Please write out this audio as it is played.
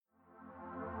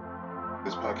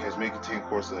This podcast may contain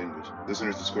coarse language.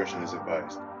 Listener's discretion is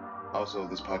advised. Also,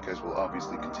 this podcast will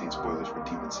obviously contain spoilers for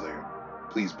Demon Slayer.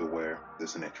 Please beware.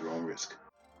 Listen at your own risk.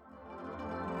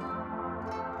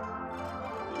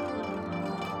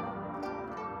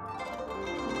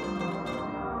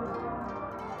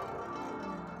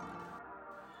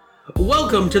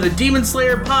 Welcome to the Demon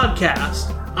Slayer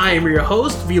podcast. I am your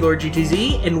host,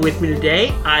 VLordGTZ, and with me today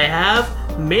I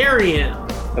have Marion.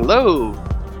 Hello.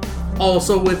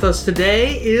 Also with us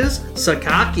today is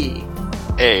Sakaki.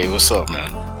 Hey, what's up,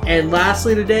 man? And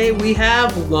lastly today we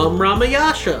have Lum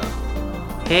Ramayasha.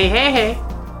 Hey.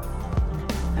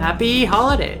 Happy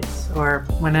holidays. Or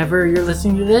whenever you're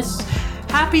listening to this,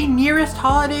 happy nearest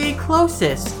holiday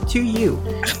closest to you.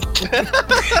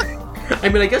 I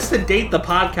mean, I guess to date the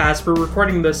podcast, we're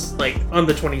recording this, on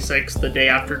the 26th, the day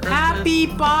after Christmas. Happy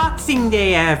Boxing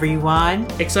Day, everyone.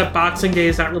 Except Boxing Day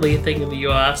is not really a thing in the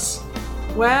U.S.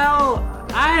 Well,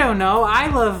 I don't know. I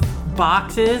love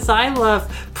boxes. I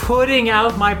love putting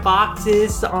out my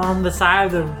boxes on the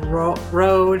side of the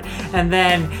road, and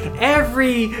then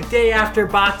every day after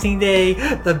Boxing Day,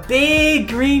 the big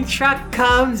green truck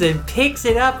comes and picks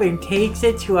it up and takes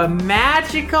it to a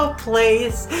magical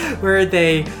place where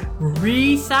they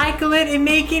recycle it and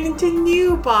make it into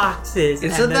new boxes.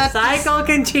 Isn't and the that cycle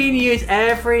continues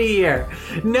every year.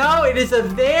 No, it is a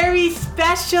very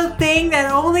special thing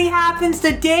that only happens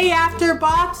the day after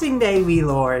Boxing Day, we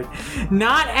lord.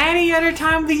 Not any other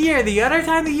time of the year. The other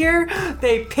time of the year,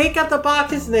 they pick up the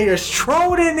boxes and they just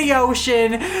throw it in the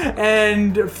ocean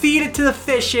and feed it to the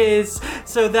fishes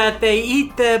so that they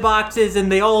eat the boxes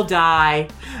and they all die.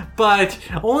 But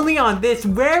only on this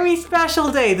very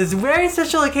special day, this very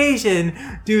special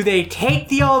occasion, do they take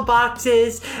the old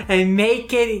boxes and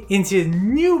make it into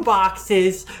new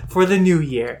boxes for the new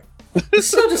year. This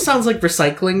still just sounds like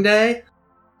recycling day.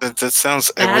 That sounds...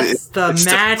 That's the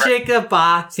magic of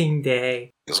Boxing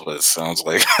Day. Is what it sounds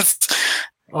like.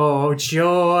 Oh,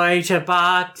 joy to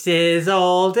boxes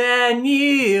old and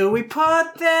new. We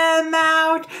put them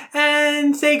out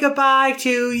and say goodbye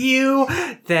to you.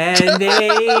 Then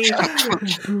they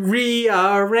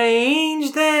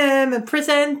rearrange them and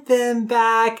present them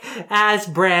back as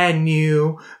brand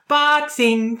new.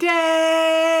 Boxing Day!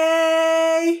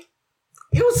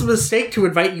 It was a mistake to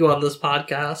invite you on this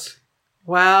podcast.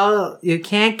 Well, you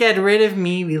can't get rid of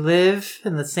me. We live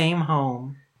in the same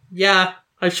home. Yeah,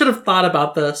 I should have thought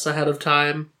about this ahead of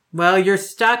time. Well, you're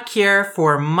stuck here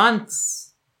for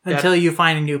months until you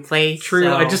find a new place. True,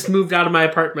 so. I just moved out of my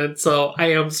apartment, so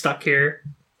I am stuck here.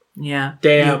 Yeah.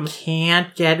 Damn. You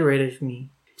can't get rid of me.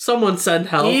 Someone send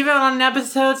help. Even on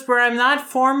episodes where I'm not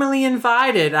formally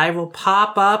invited, I will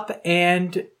pop up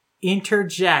and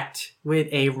interject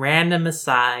with a random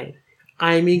aside.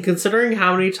 I mean, considering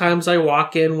how many times I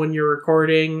walk in when you're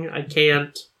recording, I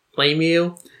can't blame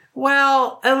you.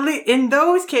 Well, in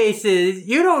those cases,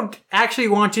 you don't actually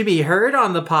want to be heard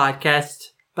on the podcast,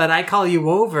 but I call you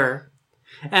over.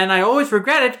 And I always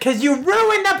regret it because you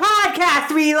ruined the podcast,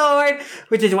 Lord!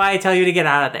 Which is why I tell you to get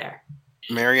out of there.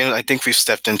 Marion, I think we've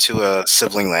stepped into a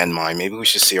sibling landmine. Maybe we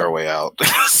should see our way out.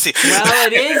 Well,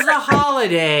 it is the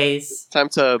holidays. Time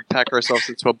to pack ourselves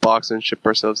into a box and ship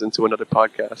ourselves into another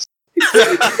podcast.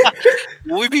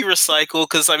 Will we be recycled?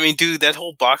 Because, I mean, dude, that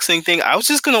whole boxing thing, I was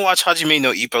just going to watch Hajime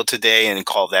no Ippo today and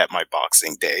call that my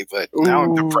Boxing Day, but now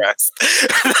I'm depressed.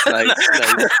 Nice.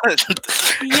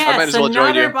 I might as well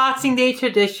join another you. Boxing Day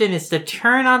tradition is to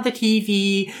turn on the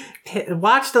TV,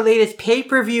 watch the latest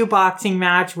pay-per-view boxing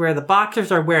match where the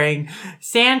boxers are wearing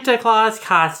Santa Claus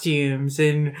costumes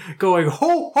and going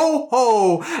ho, ho,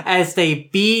 ho as they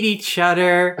beat each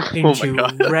other into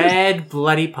red,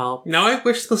 bloody pulp. Now I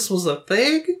wish this was a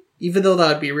thing, even though that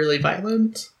would be really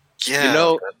violent. Yeah. You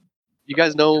know, you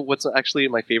guys know what's actually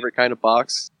my favorite kind of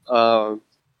box?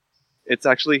 It's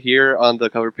actually here on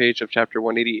the cover page of chapter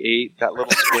 188, that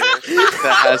little square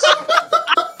that has...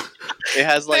 It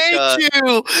has like Thank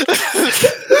you.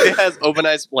 It has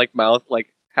Obanai's mouth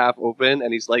half open,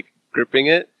 and he's gripping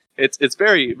it. It's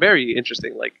very, very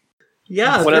interesting.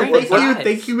 Yeah,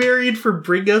 thank you, Marion, for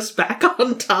bringing us back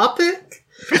on topic.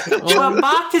 Well,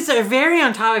 boxes are very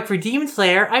on topic for Demon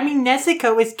Slayer. I mean,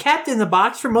 Nezuko is kept in the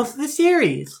box for most of the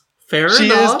series. Fair she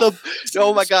enough. Is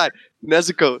oh my god,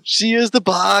 Nezuko, she is the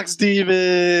box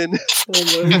demon.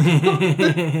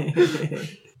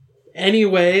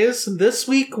 Anyways, this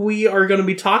week we are going to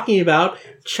be talking about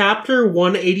chapter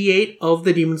 188 of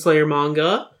the Demon Slayer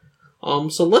manga.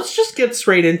 So let's just get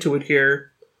straight into it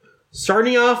here.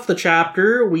 Starting off the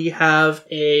chapter, we have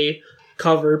a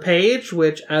cover page,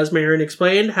 which, as Marion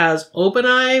explained, has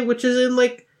Obanai, which is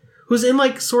who's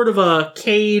in sort of a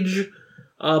cage,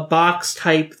 box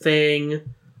type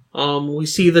thing, We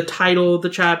see the title of the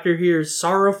chapter here is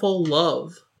Sorrowful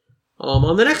Love.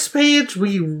 On the next page,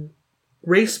 we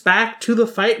race back to the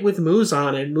fight with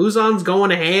Muzan, and Muzan's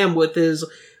going ham with his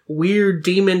weird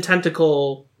demon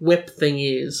tentacle whip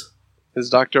thingies. His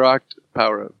Dr. Oct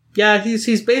power-up. Yeah,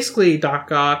 he's basically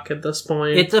Doc Ock at this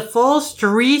point. It's a full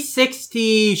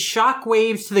 360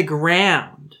 shockwaves to the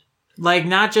ground. Like,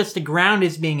 not just the ground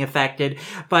is being affected,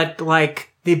 but,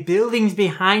 like, the buildings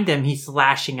behind him he's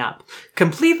slashing up.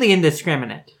 Completely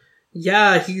indiscriminate.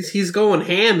 Yeah, he's going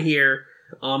ham here.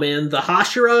 And the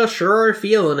Hashira sure are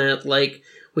feeling it. Like,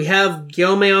 we have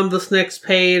Gyome on this next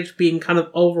page being kind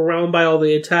of overwhelmed by all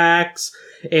the attacks,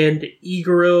 and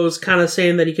Iguro's kind of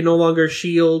saying that he can no longer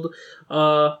shield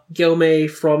Gyome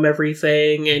from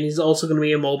everything, and he's also going to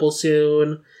be immobile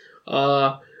soon.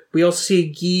 We also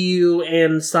see Giyu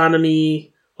and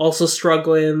Sanemi also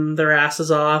struggling their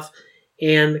asses off,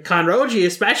 and Kanroji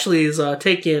especially is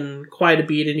taking quite a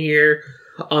beat in here.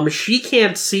 She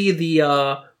can't see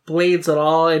the blades at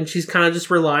all, and she's kind of just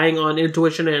relying on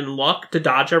intuition and luck to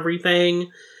dodge everything.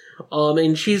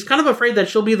 And she's kind of afraid that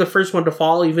she'll be the first one to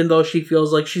fall, even though she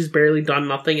feels like she's barely done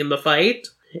nothing in the fight.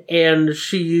 And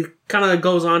she kind of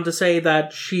goes on to say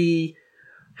that she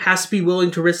has to be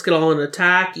willing to risk it all in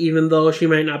attack, even though she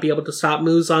might not be able to stop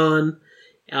Muzan.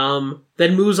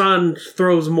 Then Muzan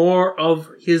throws more of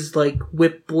his, like,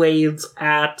 whip blades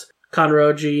at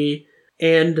Kanroji,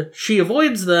 and she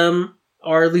avoids them,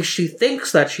 or at least she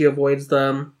thinks that she avoids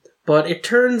them, but it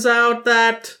turns out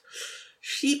that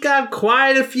she got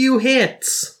quite a few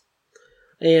hits.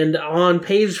 And on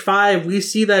page 5, we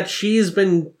see that she's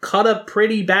been cut up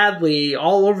pretty badly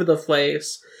all over the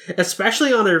place.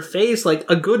 Especially on her face, like,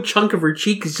 a good chunk of her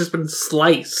cheek has just been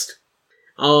sliced.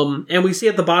 And we see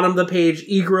at the bottom of the page,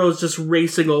 Iguro's just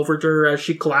racing over to her as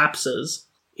she collapses.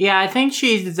 Yeah, I think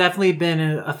she's definitely been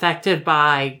affected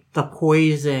by the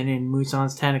poison in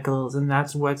Muzan's tentacles, and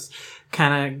that's what's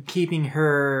kind of keeping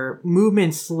her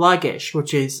movement sluggish,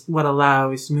 which is what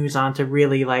allows Muzan to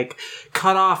really, like,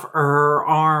 cut off her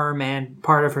arm and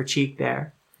part of her cheek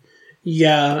there.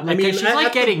 Yeah, I mean, she's,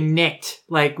 like, getting nicked,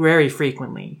 like, very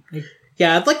frequently.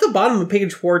 Yeah, at, like, the bottom of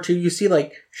page 4, too, you see,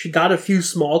 like, she got a few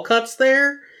small cuts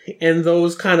there, and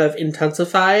those kind of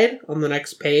intensified on the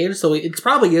next page, so it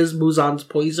probably is Muzan's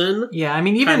poison. Yeah, I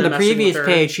mean, even the previous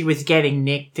page, she was getting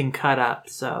nicked and cut up,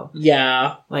 so...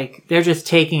 Yeah. Like, they're just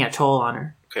taking a toll on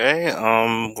her. Okay,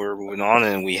 we're moving on,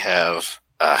 and we have...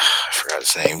 I forgot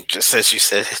his name, just as you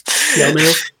said it.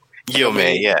 Gyome?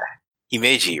 Gyome, yeah.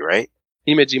 Himeji, right?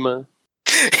 Himejima.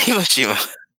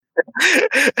 Himejima.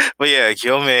 But yeah,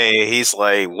 Gyome, he's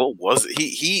like, what was it?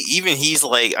 He's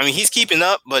like, I mean, he's keeping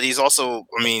up, but he's also,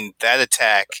 I mean, that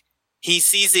attack, he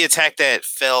sees the attack that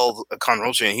felled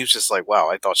Kanroji, and he was just like, wow,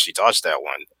 I thought she dodged that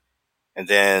one. And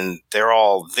then they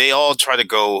all try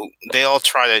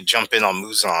to jump in on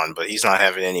Muzan, but he's not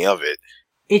having any of it.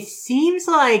 It seems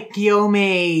like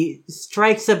Gyome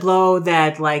strikes a blow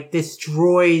that, like,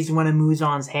 destroys one of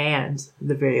Muzan's hands, at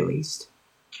the very least.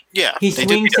 Yeah. He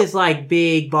swings his, like,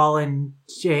 big ball and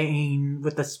chain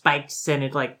with the spikes, and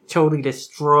it, like, totally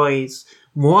destroys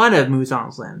one of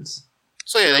Muzan's limbs.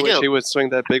 So yeah, I wish he would swing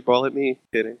that big ball at me.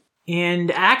 Kidding.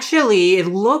 And actually, it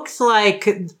looks like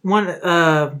one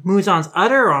Muzan's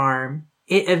other arm,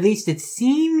 at least it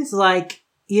seems like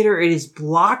either it is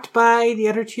blocked by the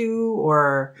other two,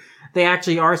 or they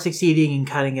actually are succeeding in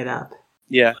cutting it up.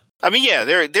 Yeah. I mean, yeah,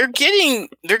 they're getting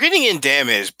in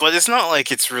damage, but it's not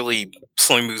like it's really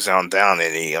slowing Muzan down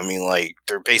any. I mean, like,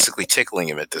 they're basically tickling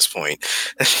him at this point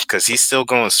because he's still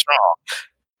going strong.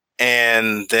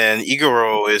 And then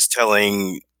Iguro is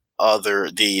telling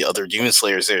the other demon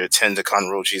slayers there to tend to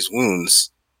Kanroji's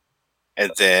wounds,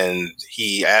 and then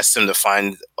he asks them to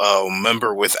find a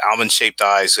member with almond-shaped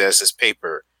eyes who has this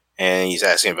paper, and he's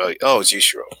asking about, it's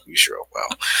Yushiro,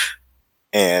 wow,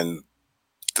 and.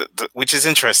 Which is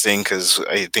interesting because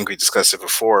I think we discussed it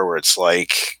before, where it's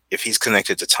like if he's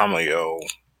connected to Tamayo,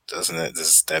 does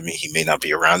that mean he may not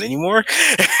be around anymore?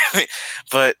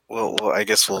 But well, I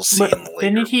guess we'll see.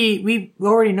 Didn't he? We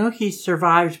already know he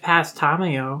survived past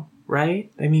Tamayo,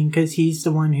 right? I mean, because he's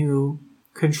the one who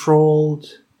controlled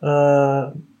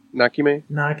Nakime,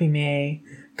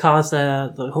 caused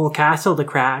the whole castle to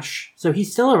crash. So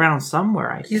he's still around somewhere.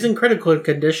 I think. He's in critical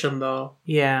condition, though.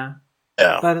 Yeah.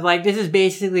 Yeah. But, like, this is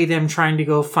basically them trying to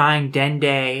go find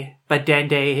Dende, but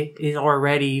Dende is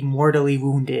already mortally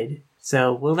wounded.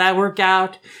 So, will that work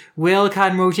out? Will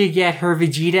Kanroji get her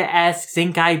Vegeta-esque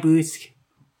Zenkai boost?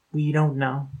 We don't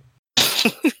know.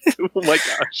 Oh my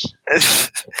gosh.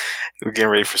 We're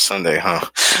getting ready for Sunday, huh?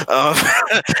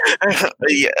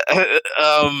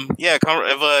 Yeah,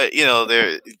 but, you know,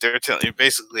 they're telling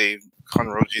basically,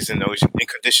 Kanroji's in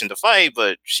condition to fight,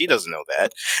 but she doesn't know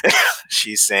that.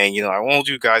 She's saying, I won't hold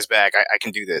you guys back. I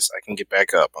can do this. I can get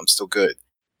back up. I'm still good.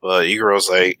 But Iguro's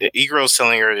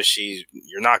telling her that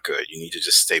you're not good. You need to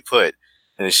just stay put.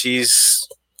 And it's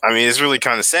really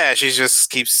kind of sad. She just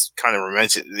keeps kind of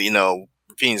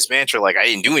repeating this mantra, like, I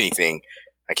didn't do anything.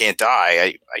 I can't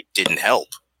die. I didn't help.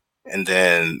 And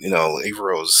then,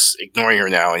 Iguro's ignoring her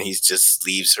now, and he just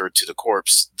leaves her to the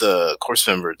corpse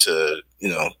member to,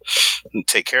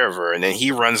 take care of her. And then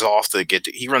he runs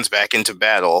he runs back into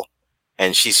battle,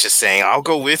 and she's just saying, I'll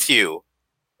go with you.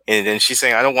 And then she's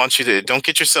saying, I don't want you to, don't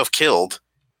get yourself killed.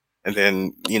 And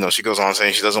then, she goes on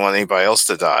saying she doesn't want anybody else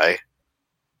to die.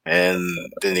 And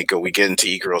then we get into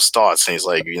Iguro's thoughts, and he's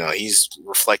like, he's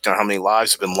reflecting on how many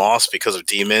lives have been lost because of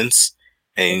demons.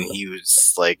 And he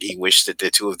was like, he wished that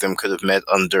the two of them could have met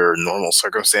under normal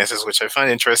circumstances, which I find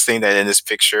interesting that in this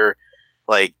picture,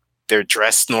 like, they're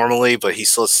dressed normally, but he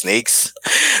still has snakes.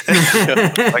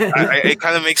 It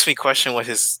kind of makes me question what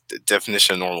his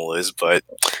definition of normal is, but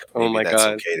oh my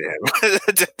god, okay to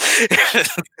him.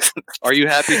 Are you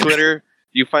happy, Twitter?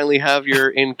 You finally have your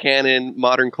in-canon,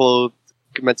 modern clothed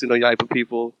Kimetsu no Yaiba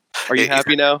people. Are you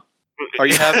happy now? Are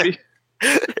you happy?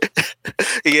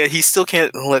 Yeah, he still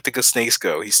can't let the snakes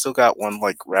go. He's still got one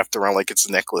like wrapped around like it's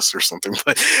a necklace or something.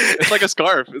 But it's like a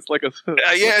scarf. It's like a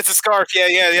yeah, it's a scarf.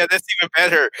 Yeah. That's even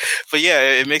better. But yeah,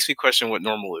 it makes me question what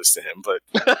normal is to him. But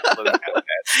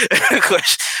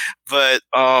but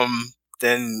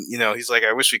then he's like,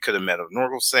 I wish we could have met under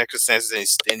normal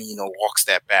circumstances. And then walks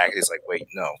that back. He's like, wait,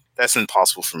 no, that's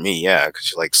impossible for me. Yeah, because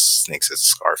she likes snakes as a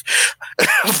scarf.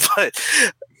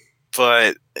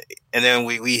 But and then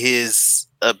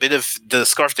a bit of the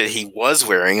scarf that he was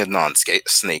wearing, a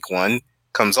non-snake one,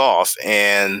 comes off,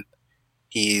 and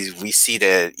we see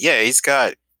that he's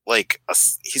got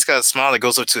a smile that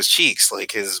goes up to his cheeks,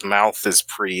 like his mouth is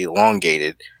pretty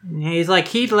elongated. He's like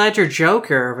Heath Ledger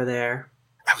Joker over there.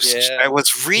 I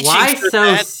was reaching. Why for so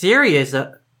that. serious,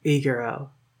 Iguro?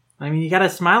 I mean, you got a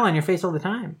smile on your face all the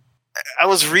time. I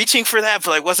was reaching for that,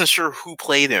 but I wasn't sure who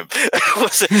played him.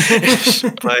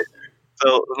 But.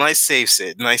 So nice save,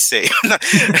 Sid. Nice save.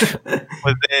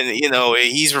 But then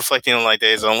he's reflecting on like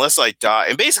this. Unless I die,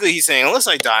 and basically he's saying, unless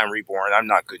I die and reborn, I'm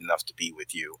not good enough to be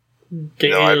with you.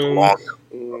 I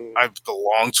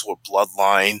belong to a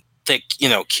bloodline that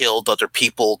killed other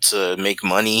people to make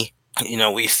money.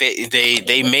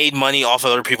 They made money off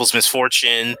of other people's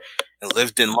misfortune and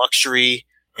lived in luxury.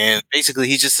 And basically,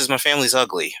 he just says, my family's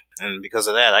ugly, and because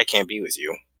of that, I can't be with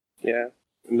you. Yeah.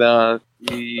 The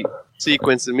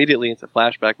sequence immediately into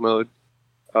flashback mode,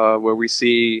 where we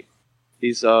see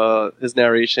his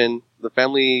narration. The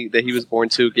family that he was born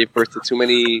to gave birth to too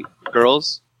many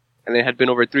girls, and it had been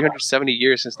over 370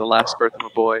 years since the last birth of a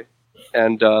boy.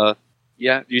 And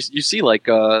you see like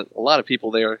a lot of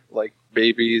people there, like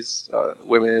babies,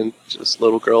 women, just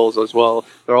little girls as well.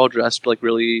 They're all dressed like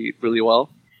really, really well.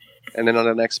 And then on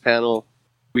the next panel,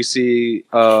 we see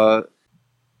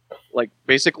like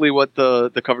basically what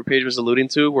the cover page was alluding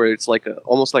to, where it's like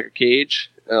almost like a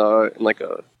cage, in like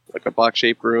a box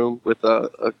shaped room with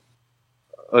a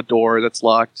door that's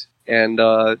locked. And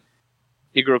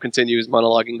Iguro continues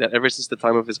monologuing that ever since the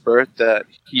time of his birth, that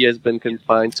he has been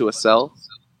confined to a cell,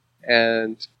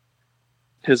 and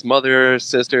his mother,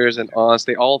 sisters, and aunts,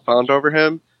 they all fawned over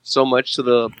him so much to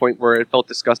the point where it felt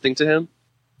disgusting to him.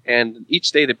 And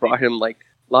each day they brought him like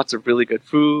lots of really good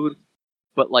food,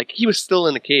 but like he was still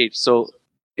in a cage, so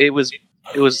it was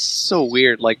so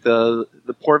weird. Like the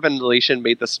poor ventilation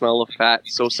made the smell of fat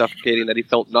so suffocating that he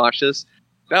felt nauseous.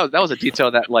 That was a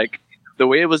detail that, like, the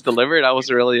way it was delivered, I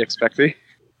wasn't really expecting.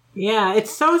 Yeah,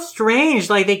 it's so strange.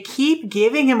 Like, they keep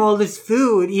giving him all this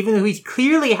food, even though he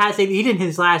clearly hasn't eaten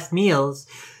his last meals.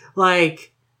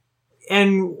 Like,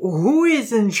 and who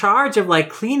is in charge of, like,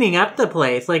 cleaning up the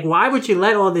place? Like, why would you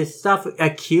let all this stuff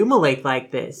accumulate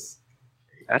like this?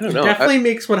 I don't know. It definitely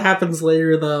makes what happens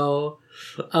later, though,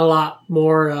 a lot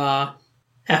more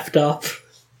effed up.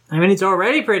 I mean, it's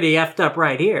already pretty effed up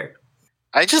right here.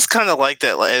 I just kind of like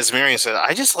that, as Marion said,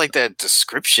 I just like that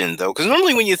description, though, because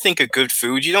normally when you think of good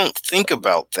food, you don't think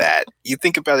about that. You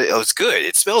think about it, oh, it's good,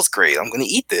 it smells great, I'm going to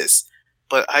eat this.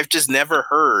 But I've just never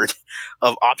heard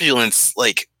of opulence,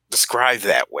 like, described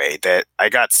that way, that I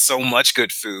got so much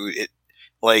good food,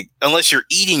 like, unless you're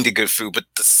eating the good food, but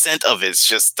the scent of it's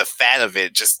just, the fat of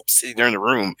it, just sitting there in the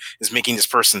room, is making this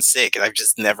person sick, and I've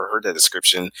just never heard that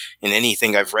description in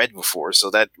anything I've read before, so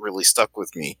that really stuck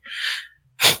with me.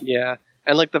 Yeah.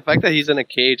 And like the fact that he's in a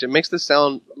cage, it makes this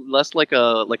sound less like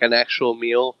an actual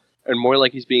meal and more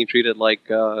like he's being treated like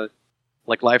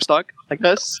livestock, I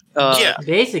guess. Yeah,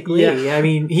 basically. Yeah. I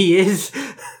mean, he is.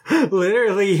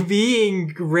 literally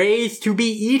being raised to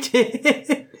be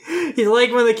eaten. He's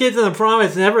like one of the kids in the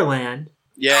Promised Neverland.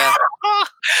 Yeah.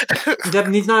 Except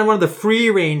he's not one of the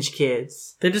free-range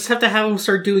kids. They just have to have him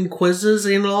start doing quizzes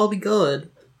and it'll all be good.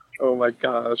 Oh my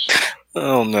gosh.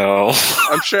 Oh no.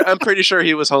 I'm pretty sure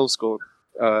he was homeschooled.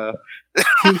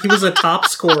 He was a top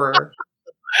scorer.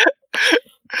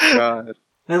 God.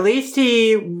 At least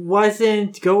he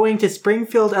wasn't going to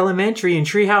Springfield Elementary in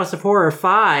Treehouse of Horror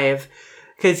 5,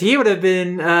 because he would have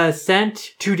been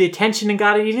sent to detention and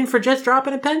got eaten for just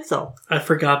dropping a pencil. I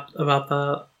forgot about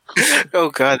that. Oh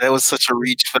god, that was such a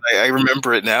reach, but I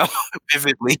remember it now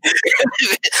vividly.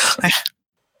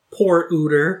 Poor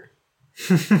Ooter.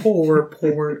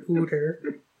 poor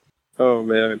Ooter. Oh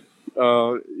man.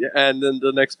 Yeah, and then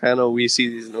the next panel we see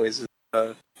these noises,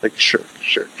 like shirk,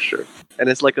 and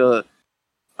it's like a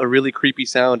really creepy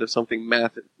sound of something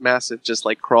massive, just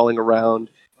like crawling around.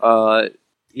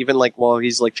 Even like while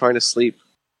he's like trying to sleep,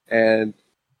 and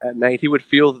at night he would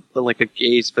feel like a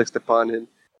gaze fixed upon him,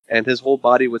 and his whole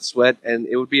body would sweat, and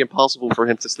it would be impossible for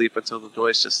him to sleep until the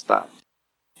noise just stopped.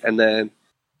 And then,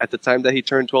 at the time that he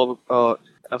turned 12, I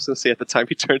was gonna say at the time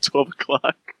he turned 12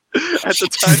 o'clock. At the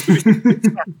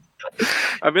time,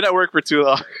 I've been at work for too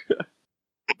long.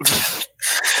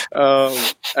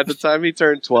 At the time he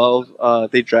turned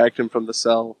 12, they dragged him from the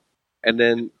cell, and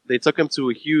then they took him to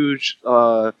a huge,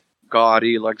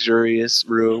 gaudy, luxurious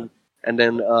room, and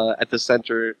then at the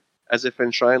center, as if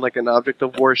enshrined like an object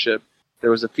of worship,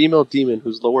 there was a female demon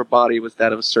whose lower body was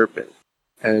that of a serpent,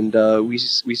 and we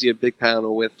see a big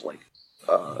panel with like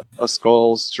a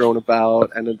skull strewn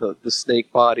about, and then the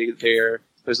snake body there.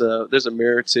 There's a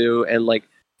mirror too, and like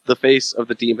the face of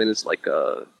the demon is like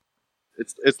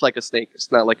it's like a snake.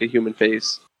 It's not like a human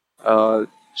face.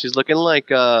 She's looking like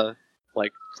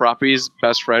Froppy's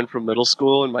best friend from middle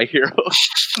school in My Hero.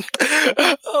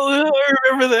 Oh, I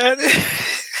remember that.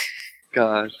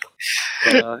 God.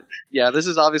 Yeah, this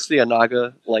is obviously a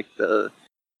Naga, like the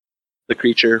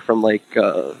creature from like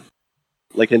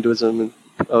Hinduism and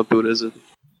Buddhism,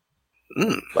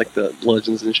 like the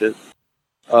legends and shit.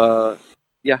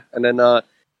 Yeah, and then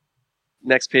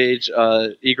next page,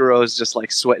 Iguro is just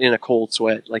like sweating a cold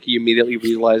sweat. Like he immediately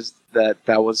realized that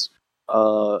was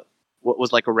what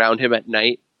was like around him at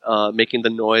night, making the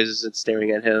noises and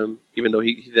staring at him, even though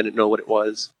he didn't know what it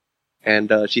was.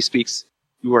 And she speaks,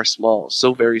 "You are small,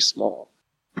 so very small.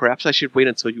 Perhaps I should wait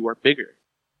until you are bigger."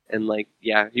 And like,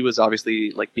 yeah, he was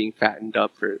obviously like being fattened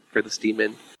up for this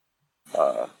demon.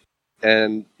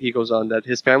 And he goes on that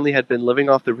his family had been living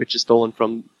off the riches stolen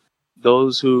from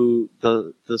those who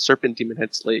the serpent demon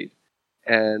had slayed.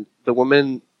 And the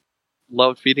woman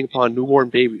loved feeding upon newborn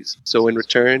babies. So in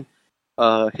return,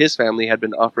 his family had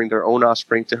been offering their own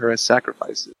offspring to her as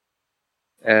sacrifices.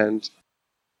 And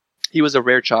he was a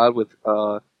rare child with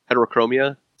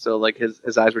heterochromia, so like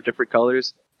his eyes were different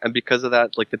colors, and because of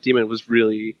that, like the demon was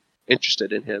really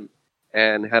interested in him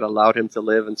and had allowed him to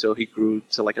live until he grew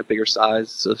to like a bigger size,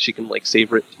 so she can like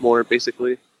savor it more,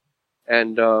 basically.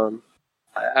 And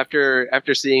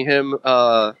after seeing him,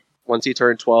 once he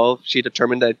turned 12, she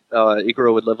determined that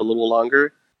Iguro would live a little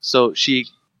longer, so she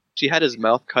had his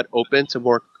mouth cut open to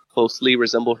more closely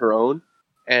resemble her own,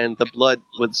 and the blood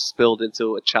was spilled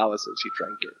into a chalice and she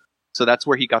drank it. So that's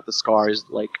where he got the scars,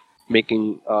 like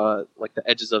making like the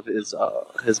edges of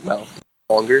his mouth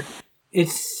longer. It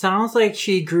sounds like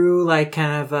she grew like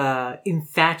kind of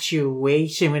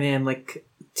infatuation with him, like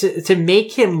to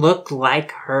make him look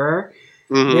like her.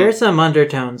 Mm-hmm. There's some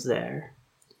undertones there.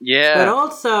 Yeah. But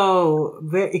also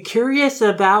very curious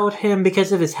about him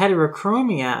because of his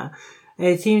heterochromia.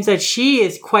 It seems that she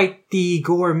is quite the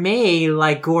gourmet,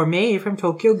 like Gourmet from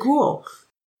Tokyo Ghoul.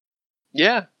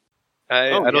 Yeah. I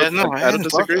don't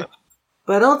disagree.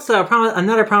 But also,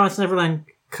 another Promised Neverland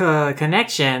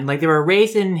connection. Like, they were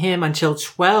raising him until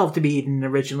 12 to be eaten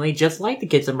originally, just like the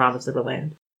kids in Promised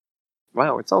Neverland.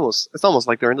 Wow, it's almost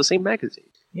like they're in the same magazine.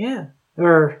 Yeah.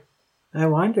 Or, I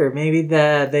wonder, maybe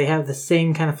they have the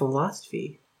same kind of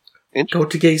philosophy.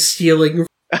 Go-to-gay stealing.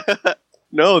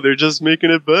 No, they're just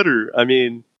making it better. I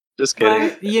mean, just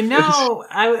kidding. You know,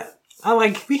 I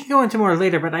like, we can go into more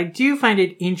later, but I do find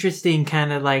it interesting,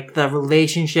 kind of like the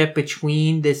relationship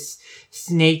between this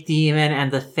snake demon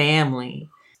and the family.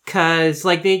 Cause,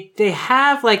 like, they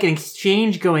have, like, an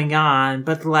exchange going on,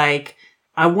 but, like,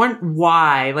 I wonder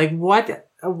why. Like,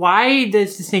 why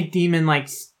does the snake demon, like,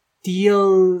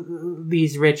 steal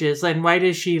these riches? And why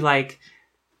does she, like,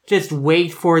 just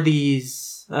wait for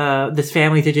this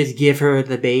family to just give her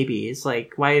the babies?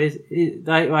 Like, why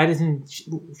doesn't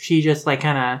she just, like,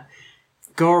 kind of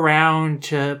go around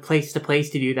to place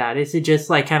to do that? Is it just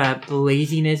like kind of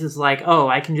laziness? It's like, oh,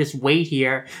 I can just wait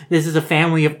here. This is a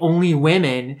family of only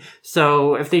women.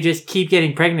 So if they just keep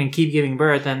getting pregnant and keep giving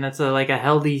birth, then that's like a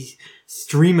healthy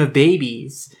stream of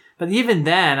babies. But even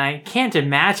then, I can't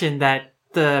imagine that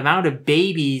the amount of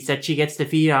babies that she gets to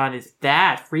feed on is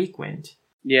that frequent.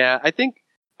 Yeah, I think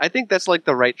that's like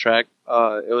the right track.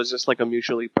 It was just like a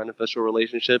mutually beneficial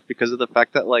relationship because of the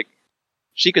fact that like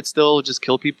she could still just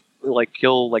kill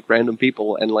random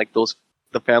people, and like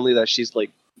the family that she's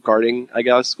like guarding, I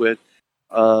guess, would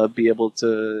be able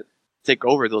to take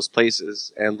over those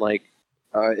places, and like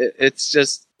it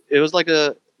was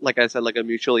like I said, like a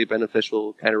mutually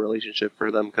beneficial kind of relationship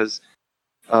for them, because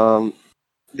the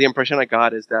impression I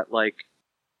got is that like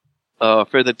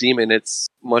for the demon, it's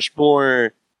much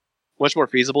more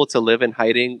feasible to live in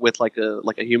hiding with like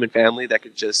a human family that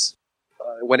could just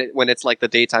when it's like the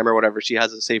daytime or whatever, she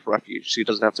has a safe refuge. She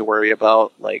doesn't have to worry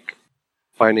about like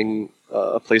finding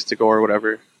a place to go or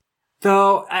whatever.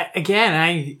 So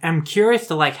I'm curious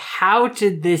to like, how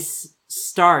did this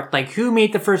start? Like, who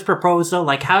made the first proposal?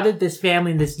 Like, how did this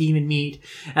family and this demon meet?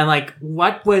 And like,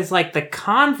 what was like the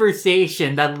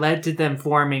conversation that led to them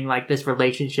forming like this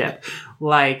relationship?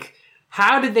 Like,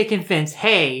 how did they convince,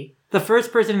 hey, the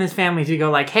first person in this family to go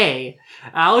like, hey,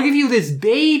 I'll give you this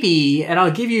baby and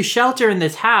I'll give you shelter in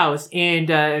this house. And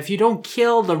if you don't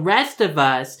kill the rest of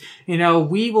us,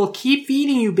 we will keep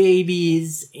feeding you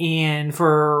babies. And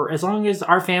for as long as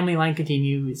our family line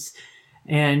continues.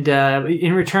 And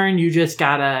in return, you just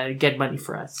gotta get money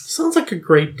for us. Sounds like a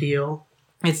great deal.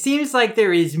 It seems like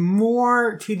there is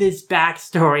more to this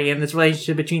backstory and this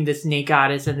relationship between the snake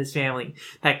goddess and this family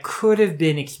that could have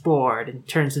been explored in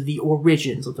terms of the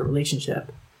origins of the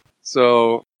relationship.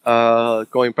 So,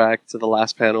 going back to the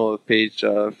last panel of page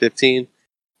 15,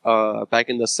 back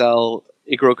in the cell,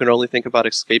 Iguro can only think about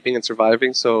escaping and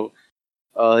surviving, so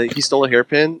he stole a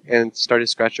hairpin and started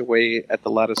scratching away at the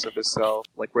lattice of his cell,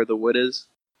 like where the wood is.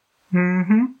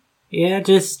 Mm-hmm. Yeah,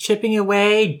 just chipping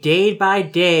away day by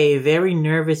day, very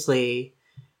nervously.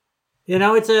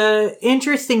 It's a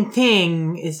interesting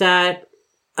thing is that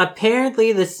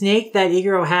apparently the snake that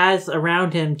Iguro has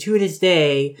around him to this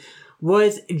day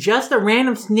was just a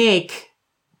random snake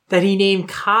that he named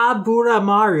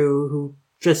Kaburamaru, who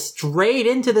just strayed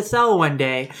into the cell one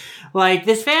day. Like,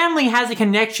 this family has a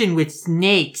connection with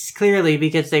snakes, clearly,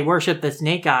 because they worship the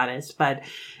snake goddess, but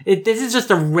this is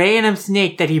just a random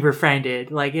snake that he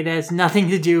befriended. Like, it has nothing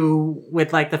to do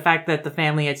with, like, the fact that the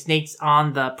family had snakes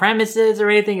on the premises or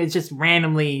anything. It's just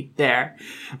randomly there.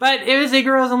 But it was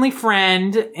Iguro's only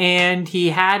friend, and he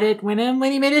had it when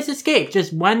he made his escape.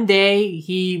 Just one day,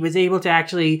 he was able to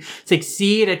actually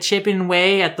succeed at chipping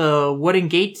away at the wooden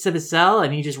gates of the cell,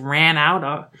 and he just ran out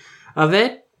of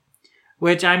it.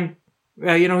 Which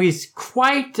he's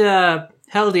quite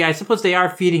healthy. I suppose they are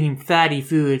feeding him fatty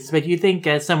foods, but you think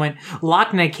as someone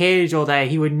locked in a cage all day,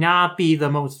 he would not be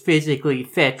the most physically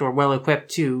fit or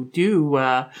well-equipped to do,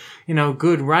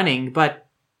 good running. But,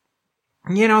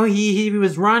 he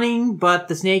was running, but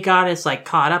the snake goddess, like,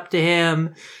 caught up to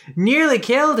him, nearly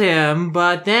killed him,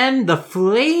 but then the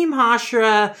Flame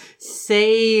Hashra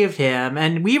saved him.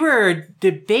 And we were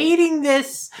debating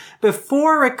this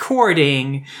before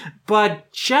recording,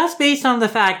 but just based on the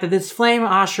fact that this Flame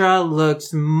Hashra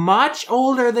looks much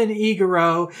older than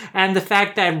Iguro, and the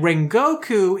fact that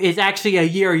Rengoku is actually a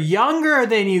year younger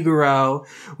than Iguro,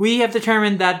 we have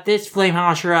determined that this Flame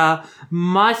Hashra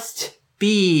must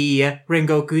be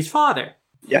Rengoku's father.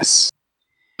 Yes.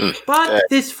 But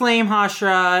this Flame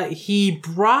Hashra, he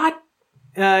brought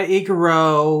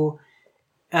Iguro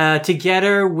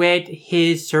together with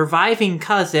his surviving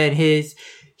cousin, his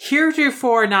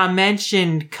heretofore not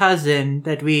mentioned cousin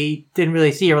that we didn't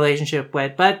really see a relationship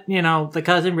with. But, the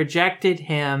cousin rejected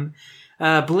him,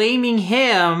 blaming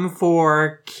him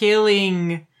for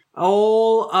killing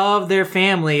all of their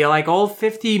family, like all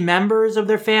 50 members of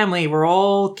their family were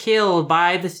all killed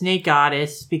by the snake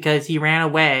goddess because he ran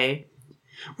away.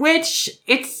 Which,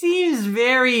 it seems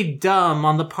very dumb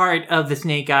on the part of the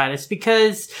snake goddess,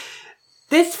 because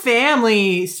this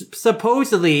family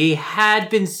supposedly had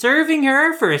been serving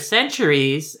her for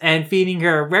centuries and feeding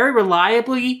her very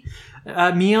reliably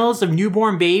meals of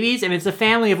newborn babies, and it's a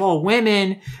family of all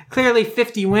women, clearly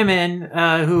 50 women,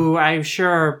 who I'm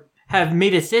sure have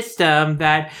made a system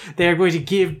that they're going to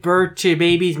give birth to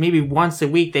babies maybe once a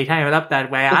week. They time it up that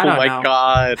way. I don't know. Oh my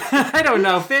god. I don't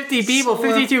know. 50 people,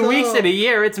 52 weeks in a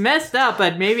year. It's messed up,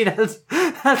 but maybe that's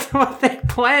what they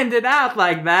planned it out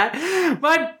like that.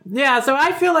 But yeah, so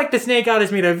I feel like the Snake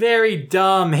Goddess made a very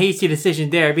dumb, hasty decision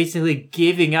there, basically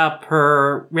giving up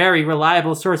her very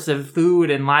reliable source of food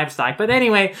and livestock. But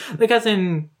anyway, the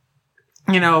cousin,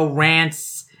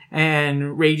 rants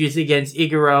and rages against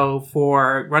Iguro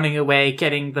for running away,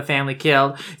 getting the family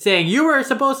killed, saying, "You were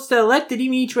supposed to let the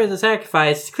demon eat you as a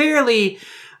sacrifice." Clearly,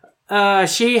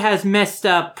 she has messed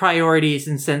up priorities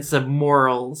and sense of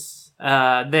morals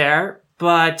there.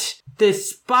 But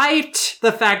despite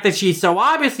the fact that she's so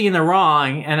obviously in the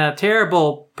wrong and a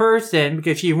terrible person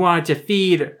because she wanted to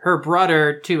feed her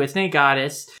brother to a snake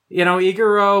goddess,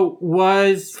 Iguro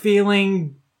was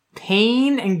feeling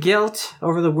pain and guilt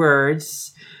over the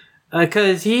words.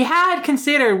 Because he had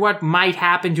considered what might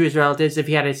happen to his relatives if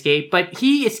he had escaped, but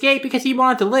he escaped because he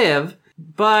wanted to live.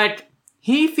 But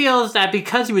he feels that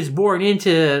because he was born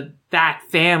into that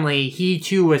family, he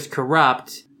too was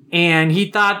corrupt. And he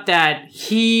thought that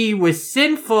he was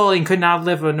sinful and could not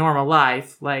live a normal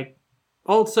life.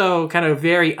 Also kind of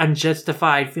very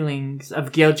unjustified feelings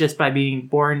of guilt just by being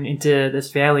born into this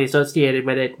family associated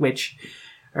with it, which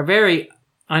are very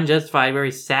unjustified,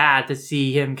 very sad to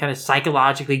see him kind of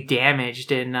psychologically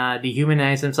damaged and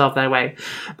dehumanize himself that way.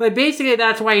 But basically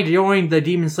that's why he joined the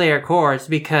Demon Slayer course,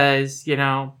 because, he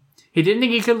didn't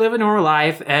think he could live a normal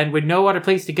life, and with no other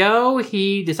place to go,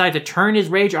 he decided to turn his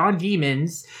rage on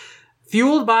demons,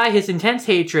 fueled by his intense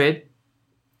hatred,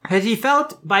 because he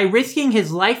felt by risking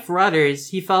his life for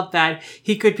others, he felt that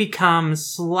he could become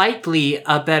slightly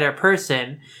a better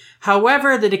person.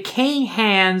 However, the decaying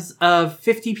hands of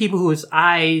 50 people whose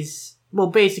eyes,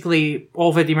 basically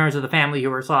all 50 members of the family who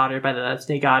were slaughtered by the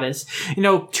Snake Goddess,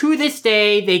 to this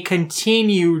day, they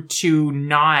continue to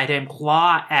gnaw at him,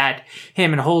 claw at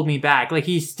him, and hold me back.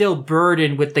 He's still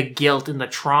burdened with the guilt and the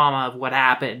trauma of what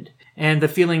happened, and the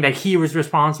feeling that he was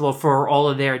responsible for all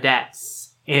of their deaths.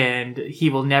 And he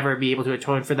will never be able to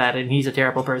atone for that, and he's a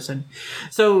terrible person.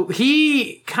 So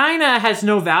he kind of has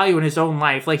no value in his own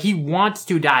life. He wants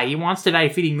to die. He wants to die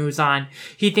feeding Muzan.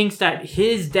 He thinks that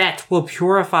his death will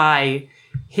purify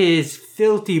his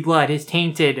filthy blood, his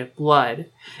tainted blood.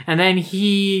 And then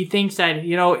he thinks that,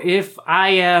 if I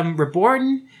am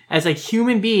reborn as a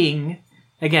human being,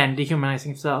 again,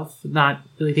 dehumanizing himself, not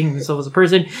really thinking of himself as a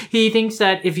person. He thinks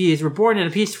that if he is reborn in a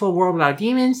peaceful world without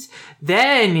demons,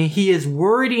 then he is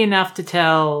worthy enough to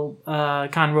tell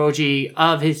Kanroji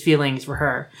of his feelings for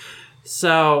her.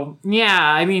 So,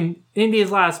 yeah, in these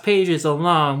last pages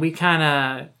alone, we kind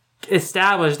of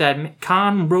established that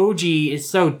Kanroji is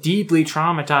so deeply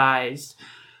traumatized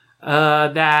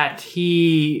that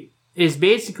he is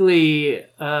basically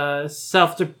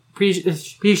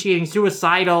self-depreciating,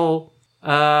 suicidal,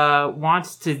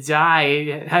 wants to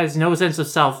die, has no sense of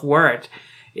self-worth.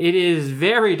 It is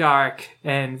very dark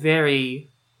and very,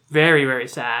 very, very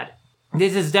sad.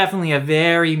 This is definitely a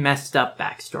very messed up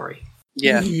backstory.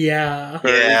 Yeah.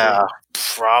 Yeah.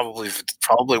 Probably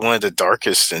one of the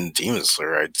darkest in Demon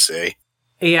Slayer, I'd say.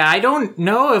 Yeah, I don't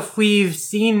know if we've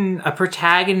seen a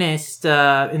protagonist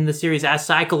in the series as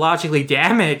psychologically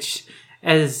damaged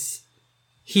as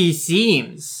he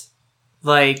seems.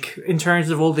 In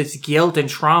terms of all this guilt and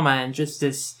trauma and just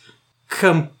this,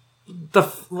 the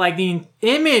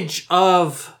image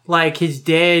of, his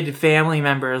dead family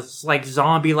members,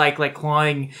 zombie-like,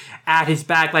 clawing at his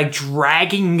back,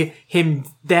 dragging him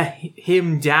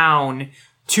down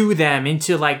to them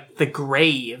into, the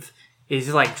grave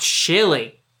is,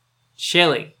 chilling.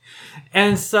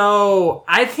 And so,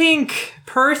 I think,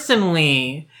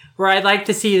 personally, where I'd like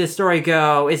to see the story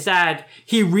go is that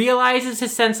he realizes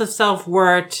his sense of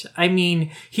self-worth.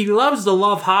 He loves the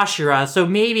love Hashira, so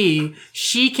maybe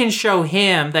she can show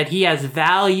him that he has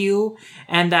value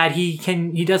and that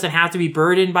he doesn't have to be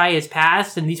burdened by his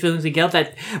past and these feelings of guilt,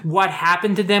 that what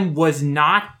happened to them was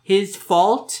not his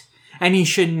fault, and he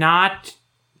should not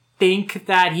think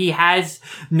that he has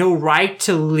no right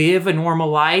to live a normal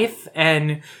life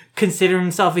and consider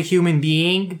himself a human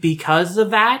being because of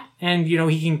that. And,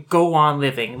 he can go on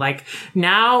living.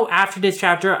 Now, after this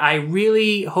chapter, I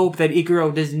really hope that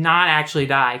Iguro does not actually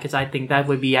die, because I think that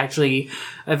would be actually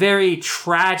a very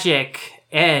tragic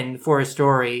end for a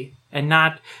story. And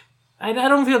I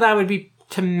don't feel that would be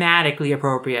thematically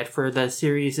appropriate for the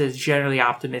series' generally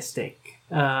optimistic,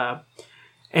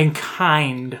 and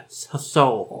kind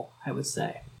soul, I would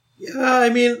say. Yeah,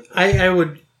 I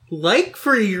would like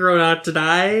for Iguro not to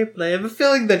die, but I have a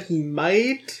feeling that he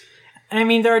might. I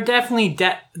mean, there are definitely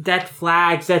death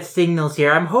flags, death signals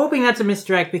here. I'm hoping that's a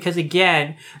misdirect because,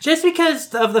 again, just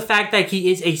because of the fact that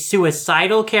he is a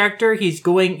suicidal character, he's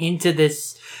going into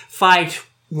this fight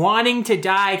wanting to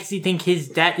die because he thinks his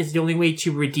death is the only way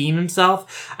to redeem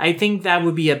himself. I think that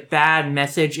would be a bad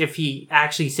message if he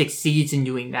actually succeeds in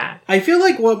doing that. I feel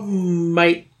like what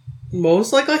might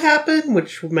most likely happen,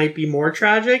 which might be more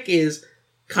tragic, is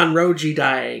Kanroji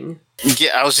dying.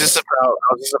 Yeah, I was just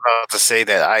about to say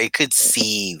that I could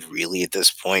see really at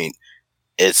this point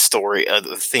a story, a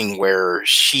thing where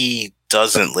she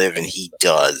doesn't live and he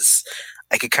does.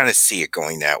 I could kind of see it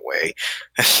going that way.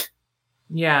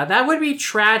 Yeah, that would be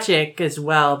tragic as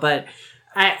well, but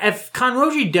if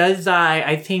Kanroji does die,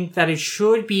 I think that it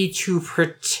should be to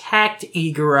protect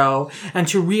Iguro and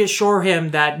to reassure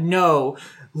him that, no,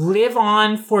 live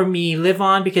on for me, live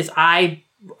on because I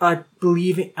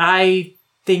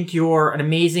think you're an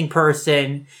amazing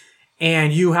person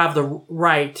and you have the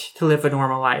right to live a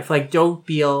normal life. Like, don't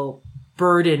feel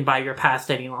burdened by your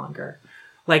past any longer.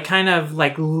 Like, kind of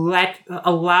like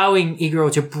allowing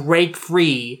Iguro to break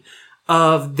free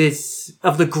of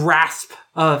the grasp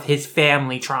of his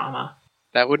family trauma.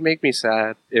 That would make me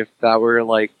sad if that were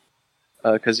like,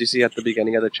 because you see at the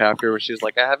beginning of the chapter where she's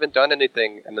like, I haven't done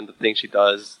anything, and then the thing she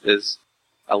does is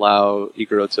allow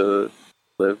Iguro to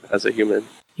live as a human.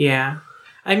 Yeah.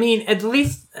 I mean, at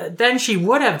least then she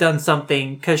would have done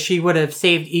something because she would have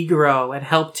saved Iguro and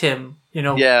helped him,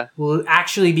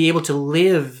 actually be able to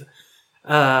live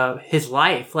his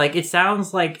life. Like, it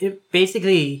sounds like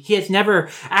basically he has never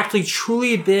actually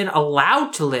truly been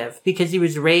allowed to live because he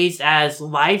was raised as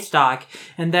livestock,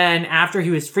 and then after he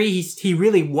was free, he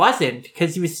really wasn't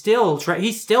because he was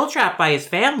he's still trapped by his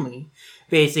family,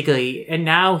 basically, and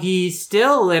now he's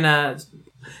still in a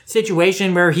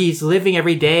situation where he's living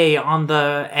every day on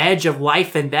the edge of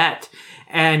life and death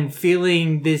and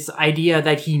feeling this idea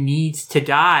that he needs to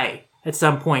die at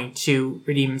some point to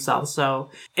redeem himself. So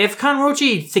if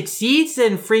Kanroji succeeds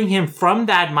in freeing him from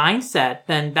that mindset,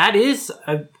 then that is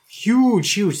a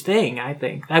huge, huge thing, I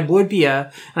think. That would be an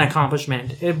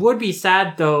accomplishment. It would be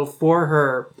sad, though, for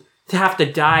her to have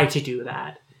to die to do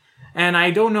that. And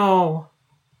I don't know,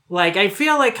 like, I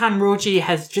feel like Kanroji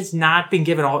has just not been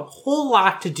given a whole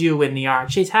lot to do in the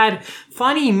arc. She's had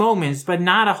funny moments, but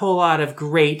not a whole lot of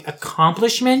great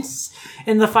accomplishments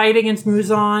in the fight against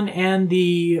Muzan and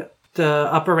the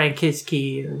upper rank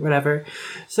Kizuki or whatever.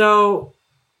 So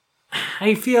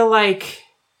I feel like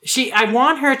I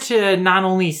want her to not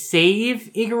only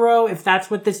save Iguro, if that's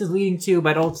what this is leading to,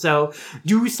 but also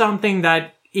do something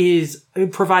that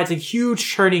provides a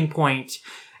huge turning point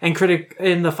and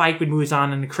in the fight with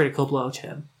Muzan and a critical blow to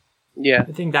him. Yeah.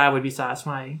 I think that would be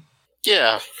satisfying.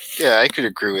 Yeah, I could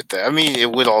agree with that. I mean,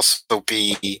 it would also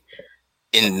be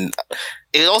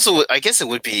I guess it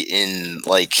would be in,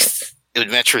 like, it would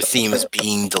match her theme as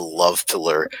being the love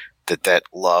pillar. That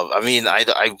love. I mean,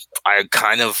 I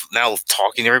kind of, now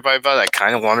talking to everybody about it, I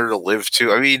kind of want her to live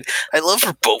too. I mean, I love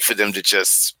for both of them to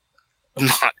just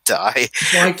not die.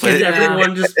 Why can't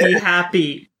everyone just be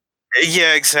happy?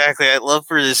 Yeah, exactly. I'd love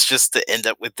for this just to end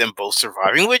up with them both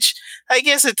surviving, which I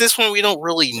guess at this point we don't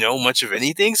really know much of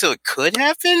anything, so it could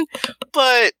happen.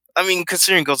 But I mean,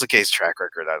 considering Gosuke's track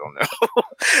record, I don't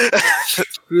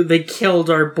know. They killed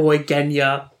our boy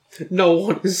Genya. No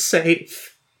one is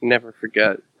safe. Never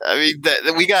forget. I mean,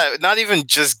 we got not even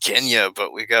just Genya,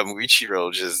 but we got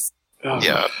Muichiro. Just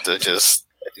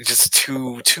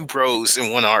two bros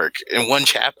in one arc, in one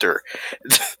chapter.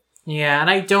 Yeah, and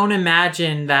I don't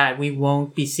imagine that we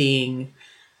won't be seeing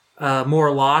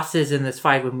more losses in this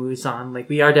fight with Muzan. Like,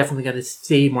 we are definitely going to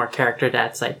see more character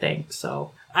deaths, I think.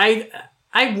 So I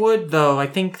would, though. I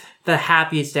think the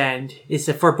happiest end is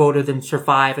for both of them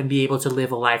survive and be able to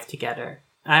live a life together.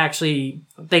 I actually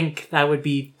think that would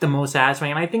be the most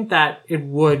satisfying, and I think that it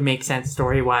would make sense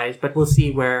story-wise, but we'll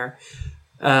see where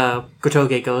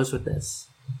Gotoge goes with this.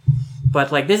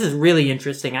 But, like, this is really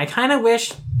interesting. I kind of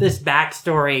wish this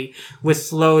backstory was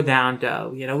slowed down,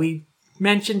 though. You know, we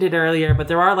mentioned it earlier, but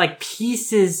there are, like,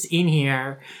 pieces in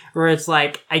here where it's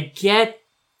like, I get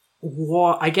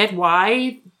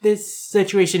why this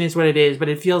situation is what it is, but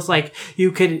it feels like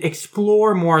you could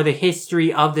explore more the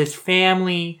history of this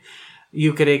family.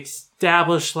 You could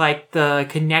establish, like, the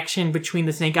connection between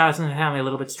the Snake Goddess and the family a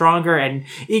little bit stronger, and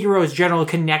Iguro's general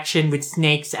connection with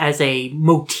snakes as a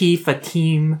motif, a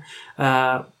theme.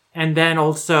 And then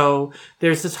also,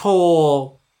 there's this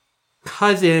whole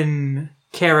cousin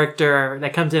character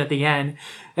that comes in at the end.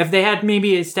 If they had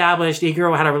maybe established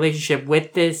Iguro had a relationship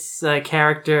with this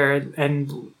character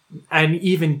and an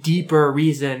even deeper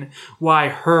reason why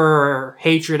her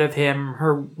hatred of him,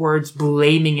 her words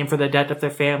blaming him for the death of their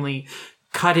family,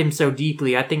 cut him so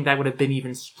deeply. I think that would have been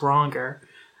even stronger.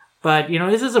 But,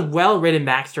 this is a well-written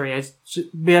backstory.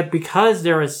 Because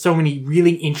there are so many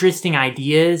really interesting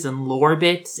ideas and lore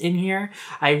bits in here,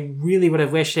 I really would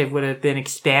have wished it would have been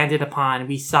expanded upon.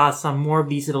 We saw some more of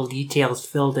these little details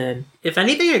filled in. If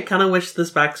anything, I kind of wish this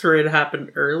backstory had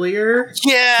happened earlier.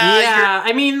 Yeah.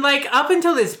 I mean, up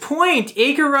until this point,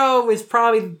 Iguro was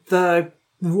probably the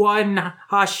one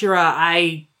Hashira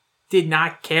I did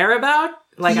not care about.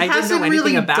 I didn't know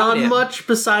anything about him. He hasn't really done much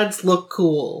besides look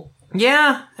cool.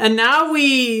 Yeah, and now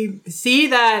we see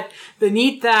that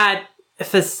beneath that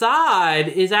facade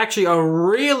is actually a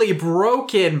really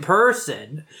broken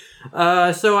person.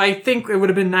 So I think it would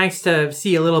have been nice to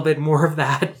see a little bit more of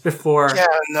that before. Yeah,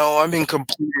 no, I'm in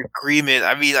complete agreement.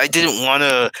 I mean, I didn't want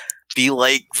to be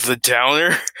like the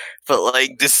downer, but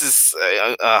this is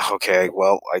okay.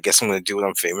 Well, I guess I'm going to do what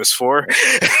I'm famous for.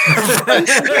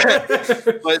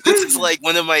 But this is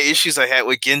one of my issues I had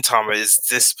with Gintama is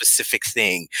this specific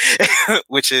thing,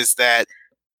 which is that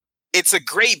it's a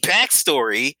great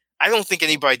backstory. I don't think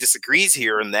anybody disagrees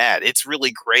here in that. It's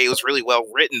really great. It was really well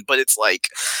written, but it's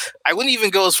I wouldn't even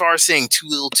go as far as saying too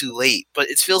little too late, but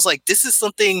it feels like this is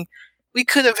something we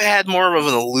could have had more of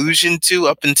an allusion to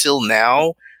up until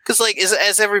now. Because,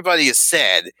 as everybody has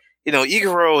said,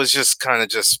 Iguro has just kind of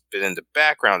just been in the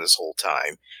background this whole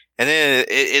time. And then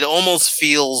it almost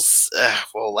feels,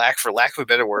 for lack of a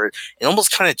better word, it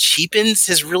almost kind of cheapens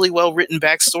his really well-written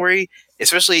backstory,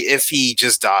 especially if he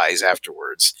just dies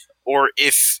afterwards. Or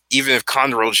even if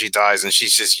Kanroji dies and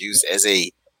she's just used as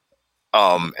a,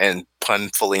 and pun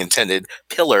fully intended,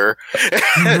 pillar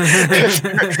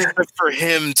for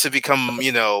him to become,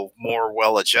 more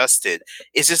well-adjusted.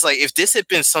 It's just if this had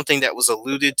been something that was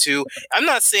alluded to, I'm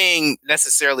not saying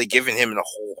necessarily giving him a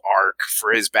whole arc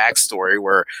for his backstory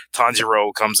where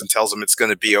Tanjiro comes and tells him it's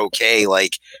going to be okay,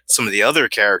 like some of the other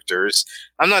characters.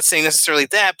 I'm not saying necessarily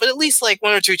that, but at least 1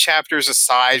 or 2 chapters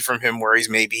aside from him where he's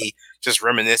maybe just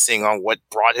reminiscing on what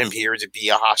brought him here to be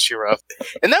a Hashira.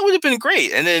 And that would have been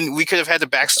great. And then we could have had the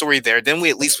backstory there. Then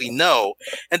we know.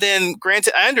 And then,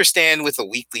 granted, I understand with a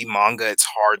weekly manga, it's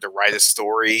hard to write a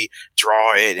story,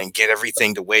 draw it, and get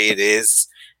everything the way it is.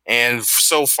 And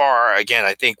so far, again,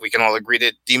 I think we can all agree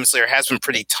that Demon Slayer has been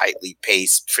pretty tightly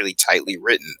paced, pretty tightly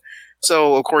written.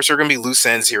 So, of course, there are going to be loose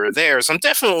ends here or there. So I'm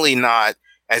definitely not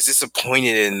as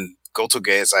disappointed in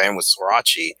Gotoge as I am with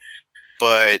Sorachi.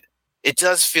 But it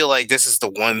does feel like this is the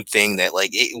one thing that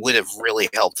it would have really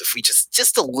helped if we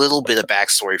just a little bit of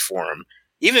backstory for him.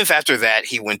 Even if after that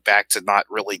he went back to not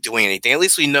really doing anything, at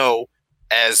least we know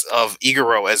as of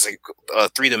Iguro as a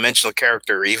three-dimensional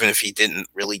character, even if he didn't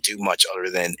really do much other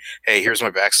than, hey, here's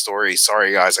my backstory.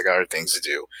 Sorry guys, I got other things to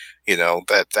do.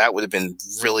 That would have been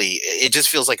really, it just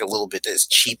feels like a little bit that's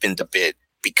cheapened a bit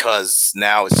because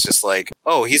now it's just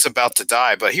oh, he's about to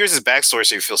die, but here's his backstory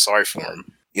so you feel sorry for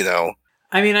him,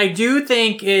 I mean, I do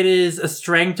think it is a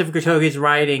strength of Gotoge's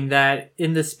writing that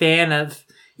in the span of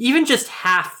even just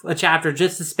half a chapter,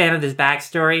 just the span of this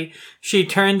backstory, she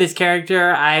turned this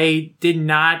character I did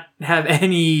not have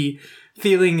any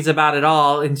feelings about at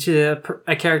all into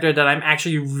a character that I'm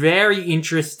actually very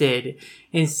interested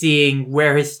in seeing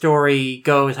where his story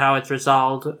goes, how it's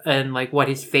resolved, and what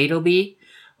his fate will be.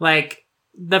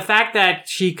 The fact that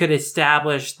she could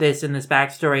establish this in this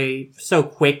backstory so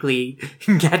quickly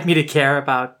and get me to care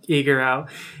about Iguro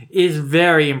is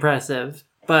very impressive.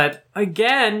 But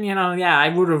again, I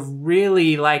would have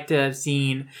really liked to have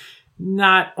seen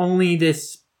not only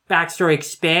this backstory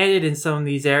expanded in some of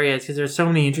these areas, because there's so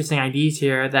many interesting ideas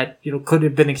here that, could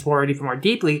have been explored even more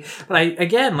deeply. But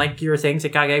again, like you were saying,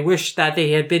 Sakage, I wish that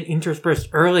they had been interspersed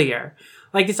earlier.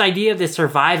 This idea of this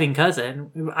surviving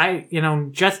cousin,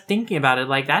 just thinking about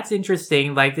it, that's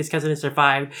interesting. This cousin has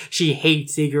survived. She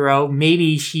hates Iguro.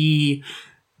 Maybe she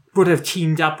would have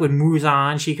teamed up with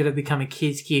Muzan. She could have become a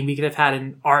Kizuki, and we could have had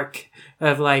an arc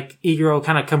of, Iguro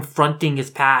kind of confronting his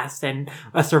past and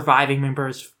a surviving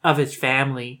members of his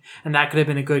family. And that could have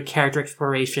been a good character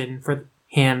exploration for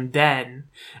him then,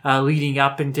 leading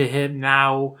up into him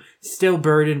now still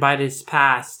burdened by this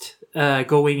past,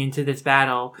 going into this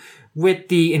battle with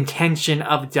the intention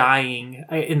of dying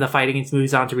in the fight against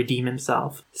Muzan to redeem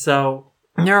himself. So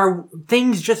there are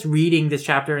things just reading this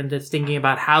chapter and just thinking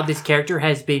about how this character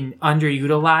has been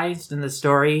underutilized in the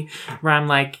story, where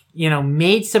I'm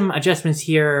made some adjustments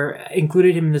here,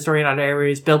 included him in the story in other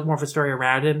areas, built more of a story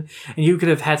around him, and you could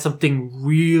have had something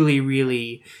really,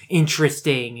 really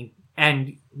interesting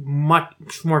and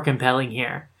much more compelling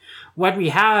here. what we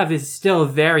have is still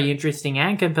very interesting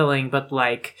and compelling, but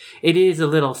like it is a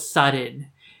little sudden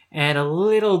and a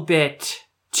little bit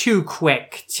too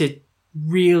quick to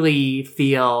really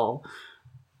feel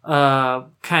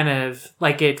kind of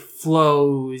like it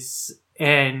flows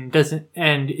and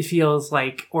it feels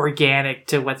like organic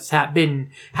to what's been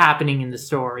happening in the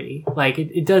story. Like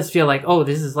it does feel like, oh,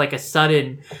 this is like a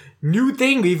sudden new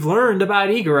thing we've learned about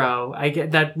Iguro. I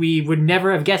get that we would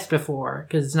never have guessed before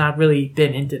because it's not really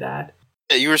been hinted at.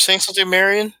 Yeah, you were saying something,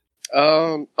 Marion?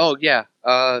 Oh yeah.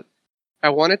 I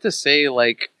wanted to say,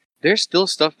 like, there's still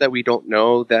stuff that we don't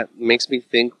know that makes me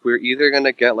think we're either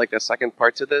gonna get like a second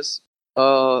part to this,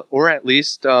 or at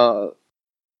least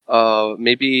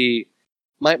maybe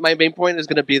my main point is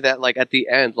gonna be that, like, at the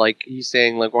end, like, he's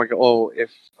saying like, oh,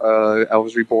 if I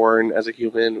was reborn as a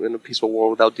human in a peaceful world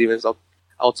without demons,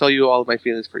 I'll tell you all of my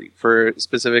feelings for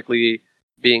specifically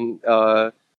being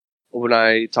when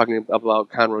I talking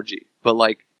about Kanroji. But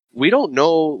like, we don't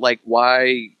know like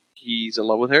why he's in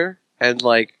love with her, and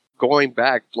like going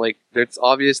back, like it's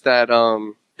obvious that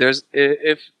there's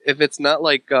if it's not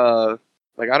like I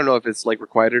don't know if it's like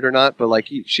requited or not, but like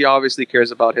she obviously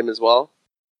cares about him as well,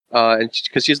 and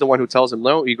because she's the one who tells him,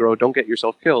 no, Iguro, don't get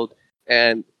yourself killed.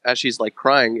 And as she's like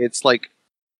crying, it's like,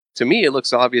 to me, it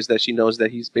looks obvious that she knows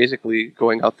that he's basically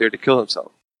going out there to kill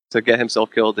himself, to get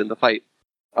himself killed in the fight.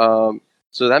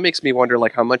 So that makes me wonder,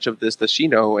 like, how much of this does she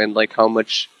know, and like how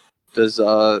much does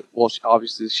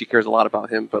obviously she cares a lot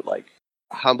about him, but like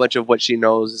how much of what she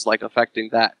knows is like affecting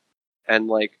that. And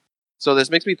like, so this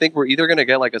makes me think we're either gonna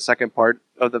get like a second part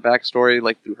of the backstory,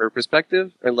 like through her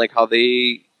perspective, and like how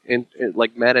they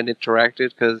like met and interacted,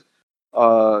 because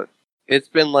it's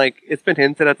been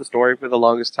hinted at the story for the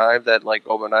longest time that like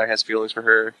Obanai has feelings for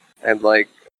her, and like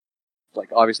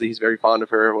obviously he's very fond of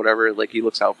her or whatever, like he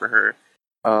looks out for her.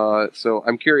 So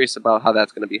I'm curious about how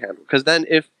that's going to be handled, because then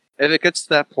if it gets to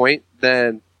that point,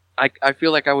 then I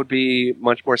feel like I would be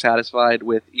much more satisfied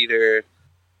with either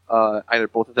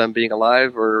both of them being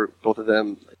alive or both of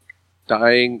them like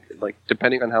dying, like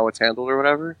depending on how it's handled or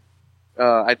whatever.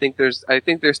 I think there's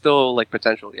still like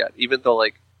potential yet, even though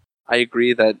like I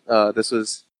agree that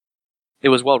it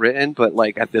was well written, but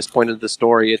like at this point of the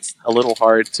story, it's a little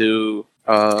hard to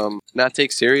not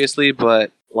take seriously,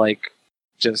 but like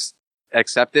just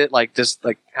accept it, like just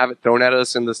like have it thrown at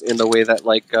us in the way that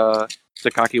like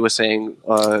Sakaki was saying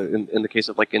in the case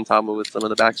of like Gintama with some of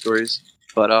the backstories.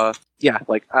 But yeah,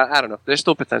 like I don't know, there's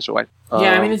still potential.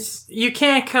 Yeah, I mean, you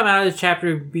can't come out of this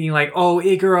chapter being like, oh,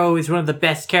 Iguro is one of the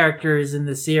best characters in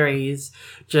the series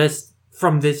just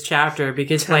from this chapter,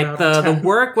 because like the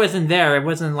work wasn't there. It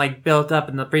wasn't like built up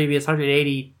in the previous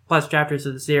 180 plus chapters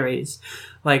of the series,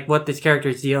 like what this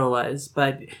character's deal was.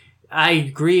 But I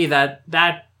agree that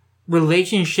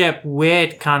relationship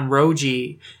with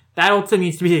Kanroji, that also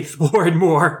needs to be explored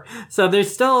more. So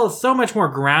there's still so much more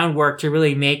groundwork to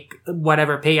really make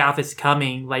whatever payoff is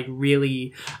coming like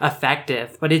really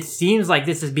effective. But it seems like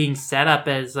this is being set up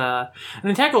as an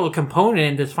integral component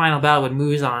in this final battle with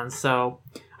Muzan. So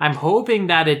I'm hoping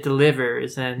that it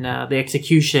delivers and the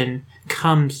execution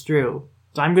comes through.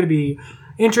 So I'm going to be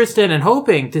interested and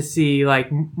hoping to see like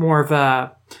more of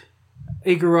a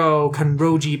Iguro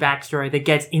Kanroji backstory that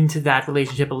gets into that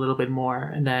relationship a little bit more,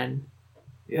 and then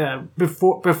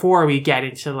before we get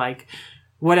into like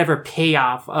whatever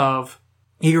payoff of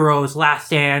Iguro's last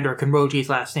stand or Kanroji's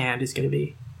last stand is going to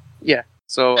be. Yeah.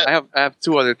 So I have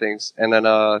two other things, and then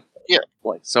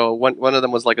like, so one of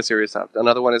them was like a serious topic.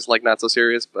 Another one is like not so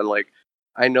serious, but like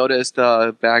I noticed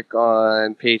back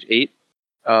on page 8,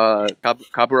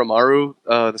 Kaburamaru,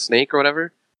 the snake or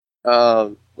whatever.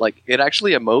 Like it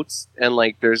actually emotes, and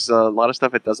like there's a lot of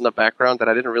stuff it does in the background that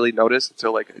I didn't really notice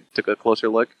until like I took a closer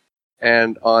look.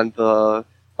 And on the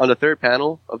third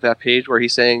panel of that page where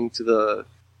he's saying to the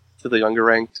younger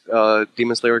ranked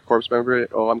Demon Slayer corpse member,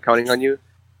 "Oh, I'm counting on you,"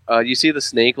 you see the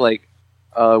snake like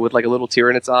with like a little tear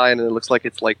in its eye, and it looks like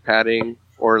it's like patting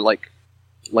or like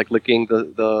licking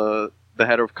the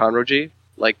head of Kanroji.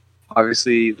 Like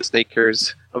obviously the snake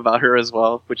cares about her as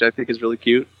well, which I think is really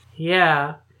cute.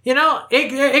 Yeah. You know,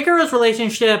 Iguro's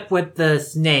relationship with the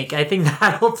snake, I think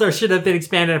that also should have been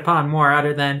expanded upon more,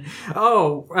 other than,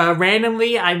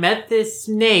 randomly I met this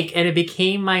snake and it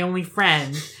became my only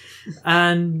friend.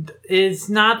 And it's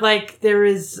not like there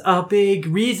is a big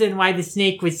reason why the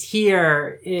snake was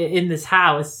here in this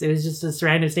house. It was just this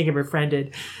random snake I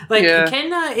befriended. Like,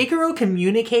 can Iguro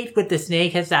communicate with the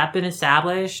snake? Has that been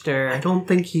established? Or I don't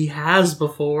think he has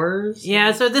before. So.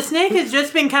 Yeah, so the snake has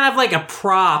just been kind of like a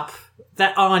prop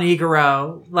that on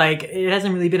Iguro. Like, it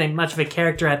hasn't really been much of a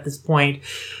character at this point.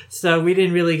 So we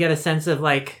didn't really get a sense of,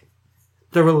 like,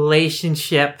 the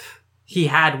relationship he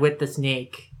had with the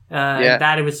snake. Yeah.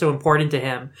 That it was so important to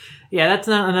him. Yeah, that's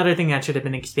another thing that should have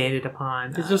been expanded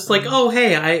upon. It's just like, oh,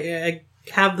 hey, I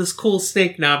have this cool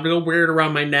snake now. I'm going to wear it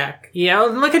around my neck. Yeah,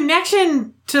 the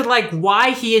connection to, like,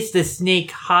 why he is the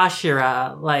snake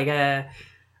Hashira. Like,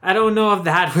 I don't know if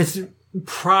that was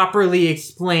properly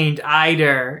explained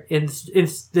either in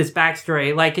this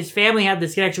backstory. Like, his family had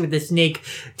this connection with the snake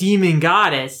demon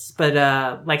goddess, but,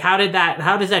 like, how does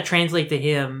that translate to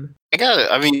him?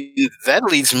 I mean, that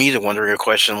leads me to wondering a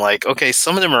question like, okay,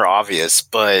 some of them are obvious,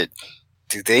 but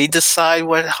do they decide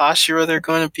what Hashira they're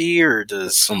going to be, or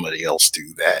does somebody else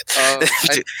do that?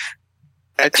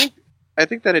 I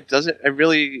think that it doesn't.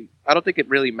 I don't think it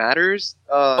really matters.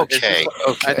 Okay.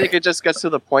 I think it just gets to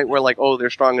the point where, like, oh, they're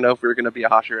strong enough. We're going to be a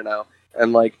Hashira now,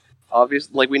 and like,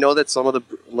 obviously, like, we know that some of the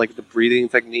the breathing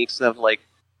techniques have, like,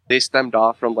 they stemmed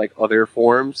off from, like, other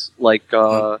forms, like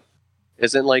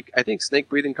isn't, like, I think snake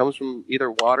breathing comes from either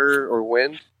water or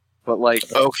wind, but, like,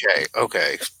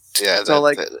 Okay. Yeah.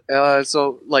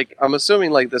 So like I'm assuming,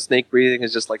 like, the snake breathing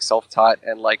is just, like, self-taught,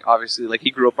 and, like, obviously, like,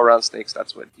 he grew up around snakes.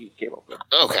 That's what he came up with.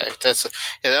 Okay,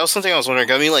 that was something I was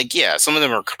wondering. I mean, like, yeah, some of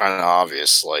them are kind of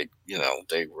obvious. Like, you know,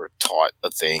 they were taught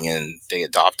a thing and they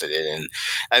adopted it. And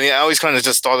I mean, I always kind of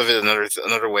just thought of it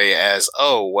another way as,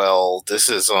 oh, well, this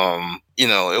is you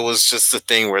know, it was just a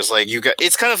thing where it's like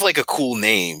it's kind of like a cool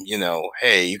name. You know,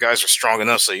 hey, you guys are strong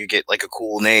enough, so you get, like, a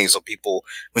cool name. So people,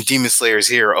 when Demon Slayer's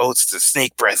here, oh, it's the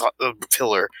snake breath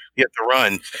pillar. You have to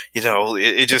run. You know,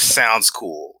 it just sounds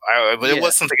cool. But it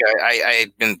was something I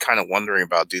had been kind of wondering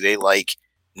about. Do they, like,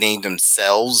 name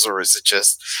themselves, or is it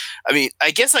just? I mean,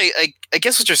 I guess I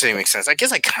guess what you're saying makes sense. I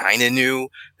guess I kind of knew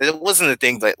that it wasn't a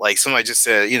thing that, like, somebody just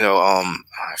said, you know,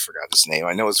 I forgot his name.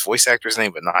 I know his voice actor's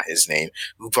name, but not his name.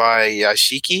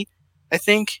 Ubayashiki, I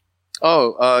think.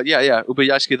 Oh, yeah.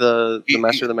 Ubayashiki, the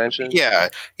master of the mansion. Yeah.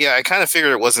 I kind of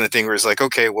figured it wasn't a thing where it's like,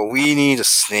 okay, well, we need a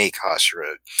snake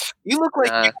Hashira. You look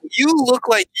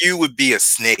like you would be a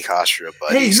snake Hashira,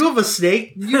 buddy. Hey, you have a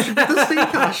snake? You should be the snake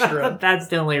Hashira. That's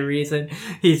the only reason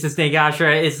he's the snake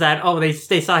Hashira, is that, oh, they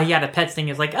saw he had a pet snake.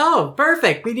 It's like, oh,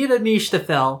 perfect. We need a niche to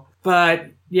fill. But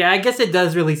yeah, I guess it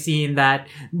does really seem that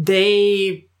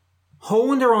they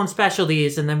hone their own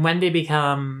specialties, and then when they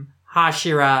become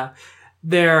Hashira,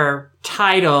 their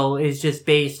title is just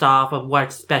based off of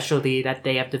what specialty that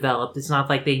they have developed. It's not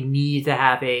like they need to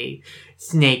have a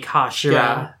snake Hashira.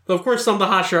 Yeah. But of course, some of the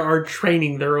Hashira are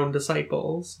training their own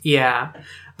disciples. Yeah.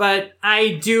 But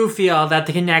I do feel that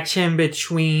the connection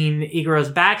between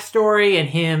Igaro's backstory and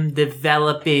him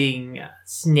developing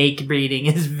snake breeding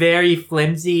is very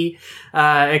flimsy.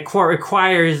 It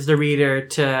requires the reader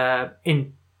to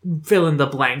fill in the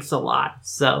blanks a lot.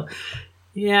 So,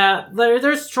 yeah,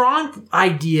 there's strong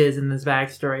ideas in this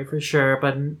backstory for sure,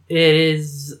 but it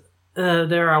is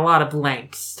there are a lot of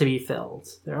blanks to be filled.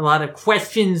 There are a lot of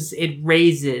questions it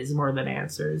raises more than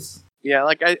answers. Yeah,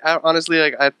 like, I honestly,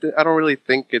 like, I don't really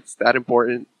think it's that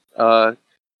important for,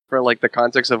 like, the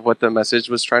context of what the message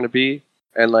was trying to be,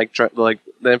 and, like, the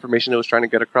information it was trying to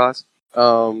get across.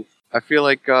 I feel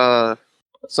like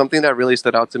something that really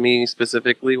stood out to me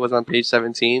specifically was on page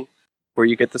 17, where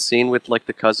you get the scene with, like,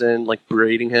 the cousin, like,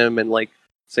 berating him and, like,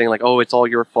 saying, like, oh, it's all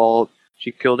your fault.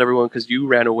 She killed everyone because you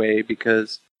ran away,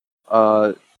 because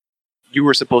you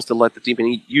were supposed to let the demon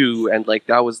eat you, and, like,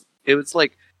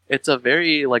 it's a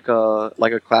very, like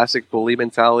a classic bully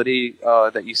mentality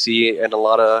that you see in a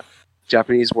lot of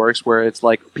Japanese works, where it's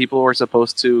like people are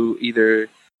supposed to either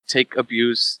take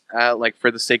abuse like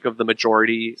for the sake of the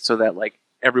majority, so that, like,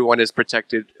 everyone is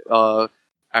protected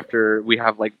after we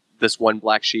have, like, this one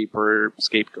black sheep or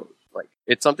scapegoat. Like,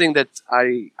 it's something that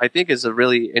I think is a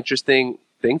really interesting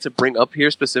thing to bring up here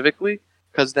specifically,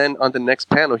 because then on the next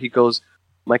panel he goes,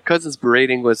 my cousin's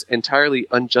berating was entirely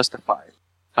unjustified.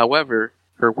 However,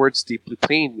 her words deeply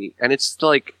pained me. And it's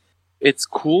like, it's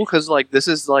cool because, like, this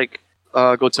is like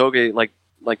Gotoge,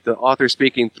 like the author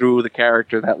speaking through the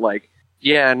character that, like,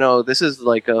 yeah, no, this is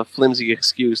like a flimsy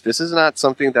excuse. This is not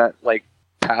something that, like,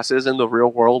 passes in the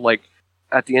real world. Like,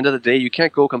 at the end of the day, you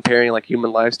can't go comparing, like,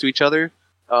 human lives to each other.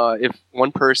 If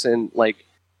one person, like,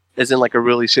 is in, like, a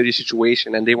really shitty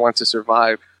situation and they want to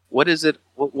survive, what is it?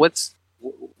 What's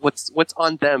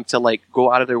on them to, like,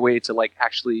 go out of their way to, like,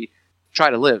 actually try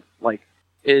to live? Like,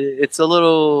 it's a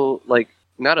little, like,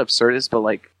 not absurdist, but,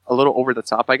 like, a little over the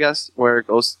top, I guess, where it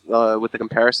goes with the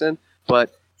comparison.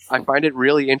 But I find it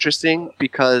really interesting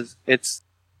because it's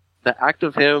the act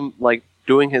of him, like,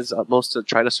 doing his utmost to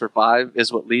try to survive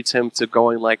is what leads him to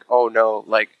going, like, oh no,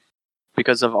 like,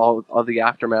 because of all of the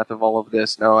aftermath of all of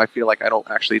this, now I feel like I don't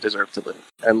actually deserve to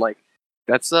live. And, like,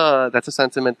 that's a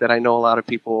sentiment that I know a lot of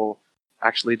people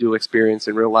actually do experience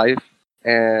in real life.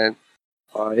 And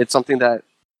It's something that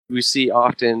we see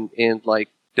often in like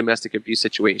domestic abuse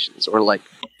situations, or like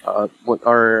what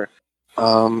are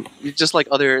just like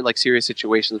other like serious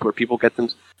situations where people get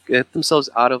themselves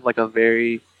out of like a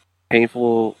very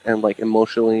painful and like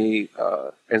emotionally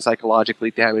and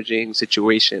psychologically damaging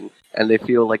situation, and they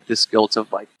feel like this guilt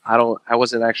of like I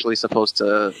wasn't actually supposed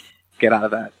to get out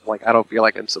of that. Like I don't feel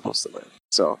like I'm supposed to live.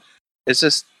 So it's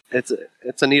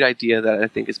a neat idea that I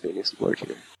think is being explored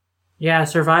here. Yeah,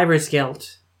 survivor's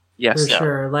guilt. Yes, For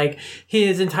sure. Like,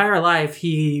 his entire life,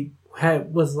 he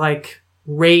was, like,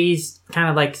 raised kind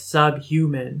of, like,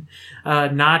 subhuman.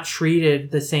 Not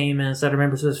treated the same as other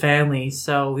members of his family.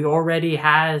 So he already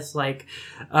has, like,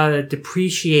 a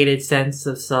depreciated sense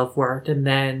of self-worth. And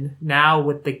then now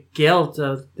with the guilt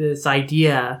of this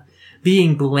idea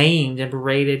being blamed and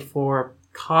berated for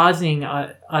causing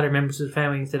other members of his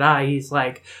family to die, he's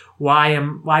like,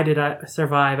 why did I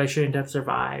survive? I shouldn't have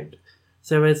survived.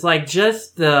 So it's like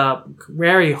just the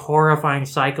very horrifying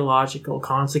psychological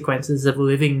consequences of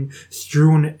living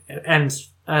strewn and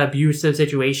abusive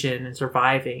situation and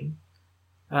surviving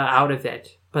out of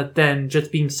it. But then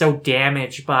just being so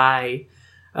damaged by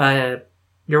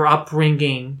your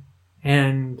upbringing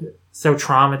and so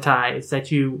traumatized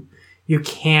that you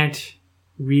can't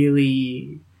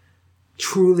really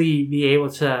truly be able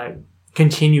to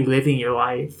continue living your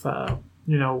life,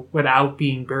 without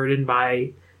being burdened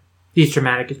by these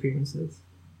traumatic experiences.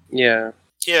 Yeah.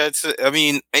 Yeah,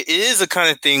 it is a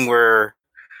kind of thing where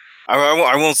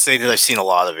I won't say that I've seen a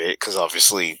lot of it, because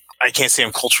obviously I can't say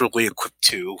I'm culturally equipped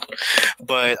to,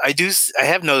 but I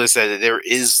have noticed that there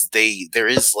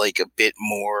is like a bit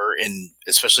more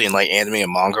especially in like anime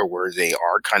and manga, where they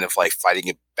are kind of like fighting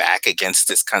it back against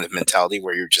this kind of mentality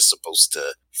where you're just supposed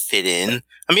to fit in.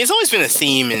 I mean, it's always been a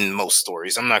theme in most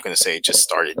stories. I'm not going to say it just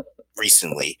started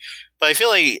recently, but I feel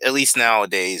like at least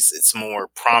nowadays it's more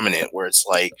prominent, where it's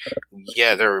like,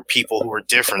 yeah, there are people who are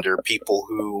different. There are people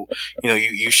who,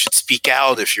 you should speak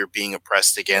out if you're being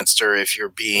oppressed against, or if you're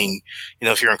being,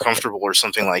 if you're uncomfortable or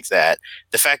something like that.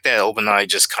 The fact that OpenEye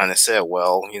just kind of said,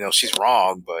 well, she's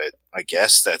wrong, but I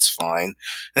guess that's fine.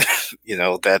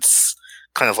 That's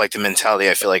kind of like the mentality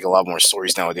I feel like a lot more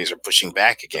stories nowadays are pushing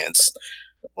back against.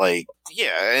 Like,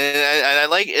 yeah, and I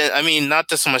like it. I mean, not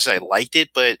just so much that I liked it,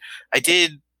 but I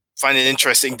did find it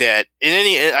interesting that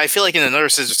I feel like in another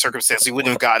circumstance he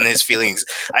wouldn't have gotten his feelings.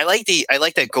 I like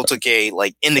that Gotoge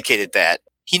like indicated that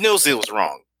he knows it was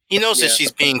wrong. He knows that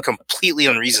she's being completely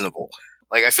unreasonable.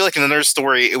 Like, I feel like in another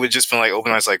story it would just been like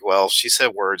OpenEye's like, well, she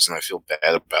said words and I feel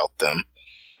bad about them,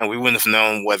 and we wouldn't have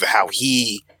known whether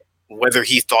he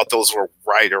thought those were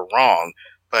right or wrong.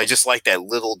 But I just like that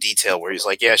little detail where he's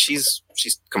like, yeah, she's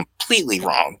completely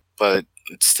wrong, but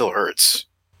it still hurts.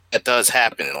 That does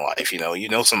happen in life,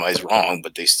 somebody's wrong,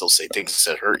 but they still say things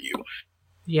that hurt you.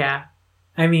 Yeah.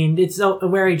 I mean, it's a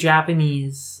very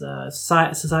Japanese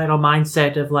societal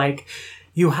mindset of like,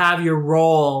 you have your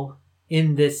role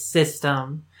in this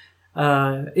system,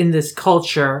 in this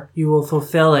culture, you will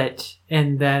fulfill it,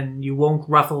 and then you won't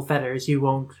ruffle feathers, you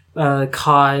won't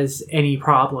cause any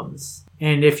problems.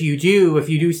 And if you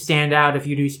do stand out, if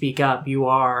you do speak up, you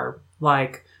are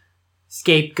like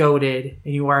scapegoated,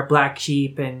 and you are a black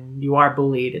sheep, and you are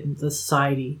bullied in the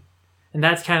society. And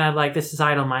that's kind of like the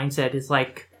societal mindset is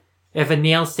like, if a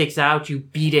nail sticks out, you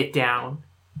beat it down.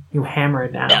 You hammer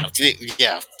it down.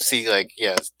 Yeah. See, like,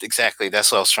 yeah, exactly.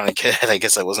 That's what I was trying to get at. I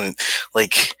guess I wasn't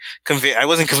like I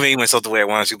wasn't conveying myself the way I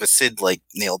wanted to, but Sid like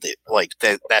nailed it. Like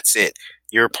that's it.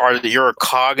 You're a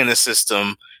cog in the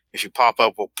system. If you pop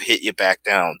up, we'll hit you back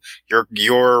down.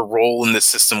 Your role in the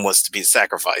system was to be a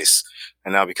sacrifice.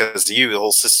 And now because of you, the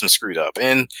whole system's screwed up.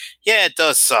 And yeah, it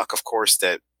does suck, of course,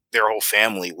 that their whole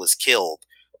family was killed.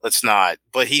 Let's not.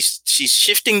 But she's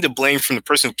shifting the blame from the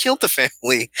person who killed the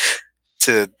family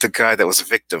to the guy that was a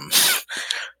victim,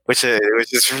 which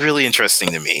is really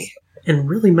interesting to me. And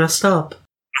really messed up.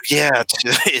 Yeah,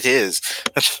 it is.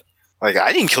 Like,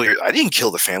 I didn't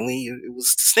kill the family. It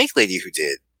was the Snake Lady who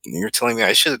did. And you're telling me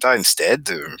I should have died instead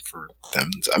for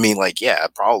them. I mean, like, yeah,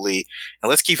 probably. And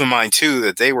let's keep in mind, too,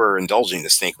 that they were indulging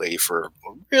the Snake Lady for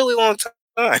a really long time.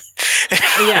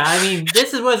 Yeah, I mean,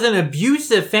 this was an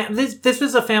abusive family. This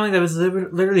was a family that was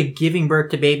literally giving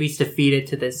birth to babies to feed it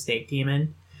to this snake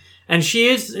demon. And she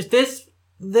is,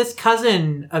 this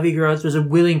cousin of Iguro's was a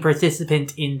willing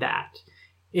participant in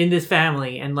this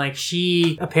family. And, like,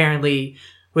 she apparently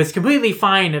was completely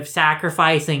fine of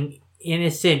sacrificing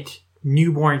innocent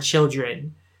newborn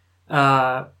children,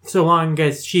 so long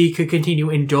as she could continue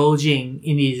indulging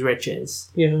in these riches.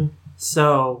 Yeah.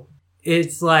 So,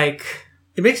 it's like...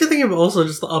 It makes you think of also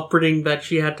just the upbringing that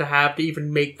she had to have to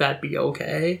even make that be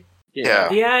okay.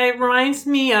 Yeah. Yeah, it reminds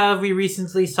me of, we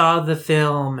recently saw the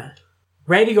film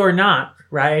Ready or Not,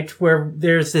 right? Where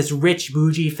there's this rich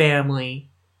bougie family,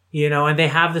 and they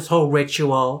have this whole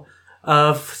ritual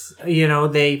of,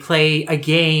 they play a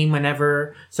game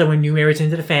whenever someone new marries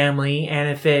into the family, and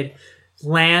if it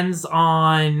lands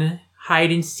on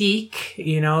hide and seek,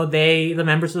 the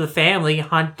members of the family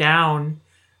hunt down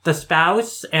the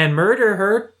spouse and murder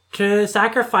her to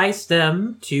sacrifice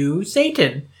them to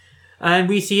Satan. And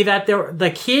we see that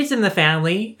the kids in the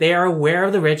family, they are aware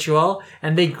of the ritual,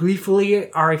 and they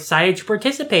gleefully are excited to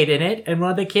participate in it. And one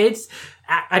of the kids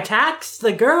attacks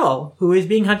the girl who is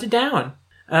being hunted down.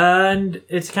 And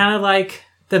it's kind of like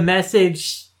the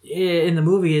message in the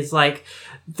movie is like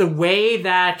the way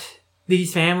that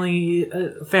these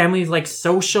families like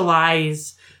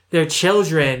socialize their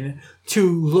children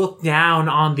to look down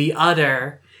on the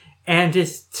other and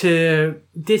just to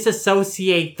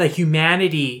disassociate the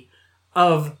humanity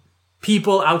of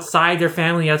people outside their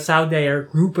family, outside their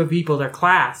group of people, their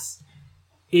class,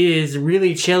 is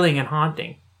really chilling and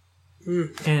haunting.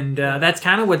 And that's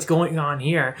kind of what's going on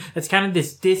here. That's kind of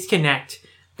this disconnect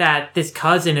that this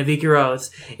cousin of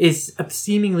Iguro's is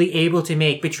seemingly able to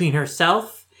make between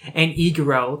herself and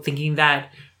Iguro, thinking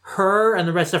that her and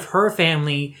the rest of her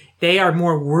family, they are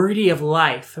more worthy of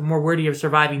life and more worthy of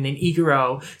surviving than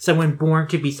Iguro, someone born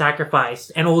to be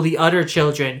sacrificed, and all the other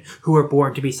children who were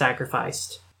born to be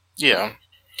sacrificed. Yeah.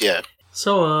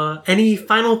 So, any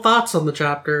final thoughts on the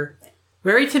chapter?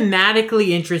 Very thematically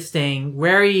interesting,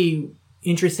 very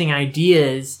interesting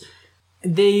ideas.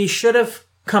 They should have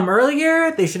come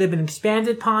earlier. They should have been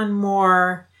expanded upon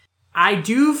more. I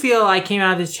do feel I came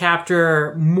out of this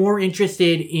chapter more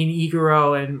interested in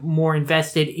Iguro and more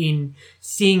invested in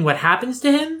seeing what happens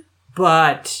to him.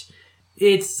 But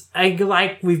it's,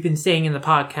 like we've been saying in the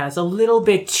podcast, a little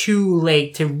bit too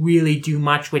late to really do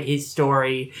much with his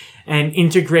story and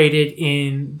integrate it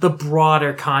in the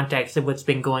broader context of what's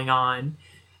been going on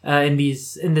in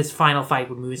this final fight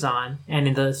with Muzan and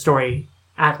in the story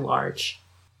at large.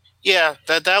 Yeah,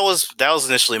 that was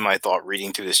initially my thought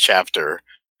reading through this chapter.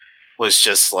 Was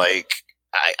just like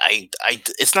I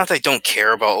it's not that I don't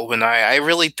care about Obanai.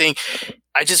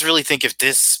 I just really think if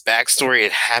this backstory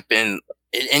had happened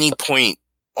at any point,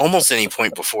 almost any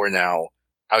point before now,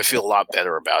 I would feel a lot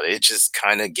better about it. It just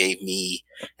kind of gave me,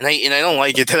 and I don't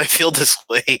like it that I feel this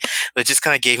way, but it just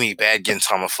kind of gave me bad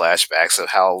Gintama flashbacks of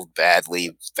how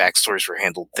badly backstories were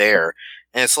handled there.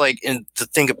 And it's like, and the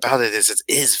thing about it is, it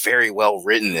is very well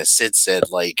written. As Sid said,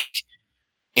 like,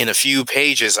 in a few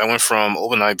pages, I went from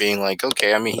Obanai being like,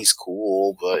 okay, I mean, he's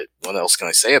cool, but what else can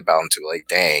I say about him, to like,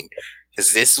 dang.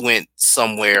 Because this went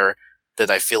somewhere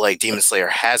that I feel like Demon Slayer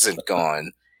hasn't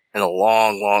gone in a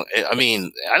long, I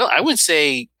mean, I would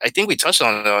say, I think we touched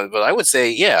on it, but I would say,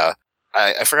 yeah,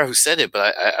 I forgot who said it,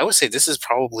 but I would say this is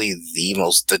probably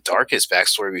the darkest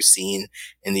backstory we've seen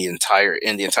in the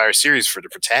entire series for the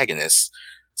protagonist.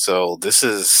 So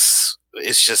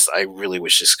it's just, I really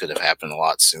wish this could have happened a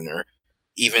lot sooner.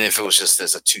 Even if it was just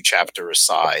as a 2-chapter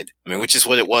aside. I mean, which is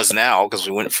what it was now, because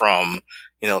we went from,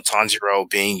 Tanjiro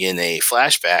being in a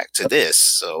flashback to this.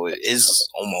 So it is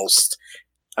almost,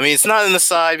 I mean, it's not an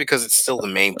aside because it's still the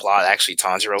main plot. Actually,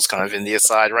 Tanjiro's kind of in the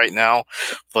aside right now,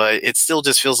 but it still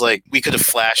just feels like we could have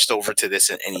flashed over to this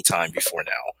at any time before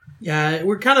now. Yeah,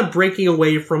 we're kind of breaking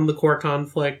away from the core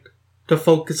conflict to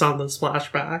focus on this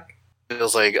flashback.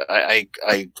 Feels like I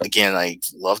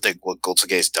love that what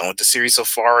Gotsuge has done with the series so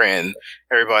far, and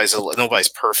nobody's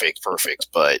perfect,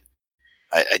 but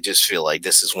I just feel like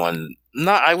this is one,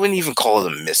 I wouldn't even call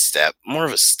it a misstep, more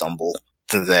of a stumble.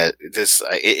 That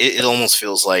it almost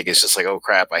feels like it's just like, oh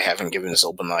crap, I haven't given this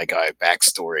Obanai guy a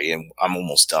backstory, and I'm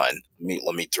almost done.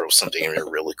 Let me throw something in here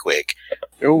really quick.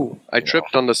 Oh, I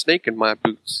tripped on the snake in my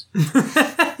boots.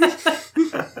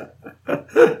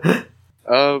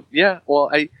 Yeah,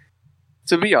 well,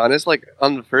 to be honest, like,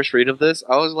 on the first read of this,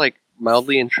 I was, like,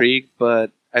 mildly intrigued,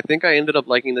 but I think I ended up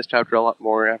liking this chapter a lot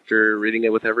more after reading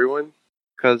it with everyone,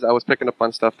 because I was picking up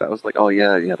on stuff that was like, oh,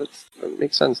 yeah, that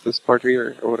makes sense, this part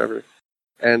here, or whatever.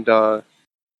 And I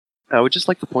would just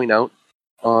like to point out,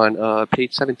 on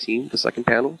page 17, the second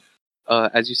panel,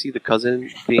 as you see the cousin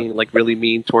being, like, really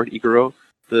mean toward Iguro,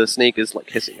 the snake is,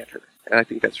 like, hissing at her, and I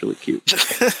think that's really cute.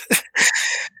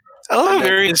 I love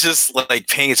Marion's just like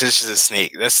paying attention to the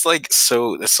snake. That's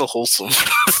so wholesome.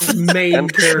 Main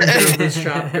character of this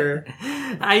chapter.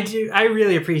 I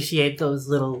really appreciate those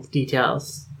little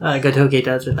details Gotoge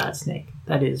does with that snake.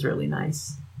 That is really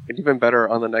nice. And even better,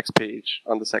 on the next page,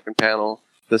 on the second panel,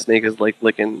 the snake is like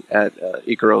licking at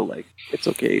Iguro, like, it's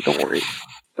okay, don't worry.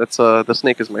 That's the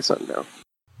snake is my son now.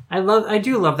 I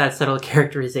do love that subtle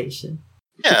characterization.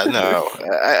 Yeah, no,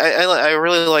 I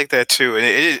really like that too,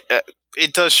 and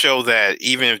it does show that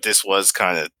even if this was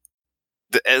kind of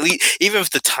at least, even if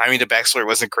the timing of the backstory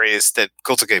wasn't greatest, that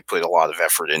Gotoke put a lot of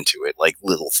effort into it, like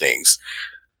little things.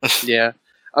 Yeah,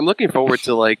 I'm looking forward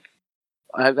to like.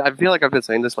 I feel like I've been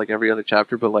saying this like every other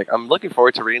chapter, but like I'm looking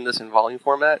forward to reading this in volume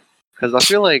format because I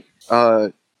feel like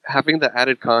having the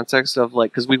added context of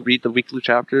like because we read the weekly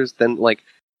chapters, then like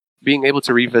being able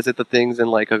to revisit the things in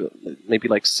like maybe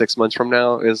like 6 months from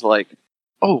now is like,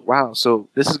 oh wow, so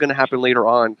this is gonna happen later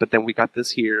on, but then we got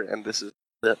this here, and this is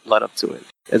that led up to it.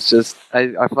 It's just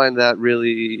I find that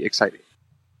really exciting.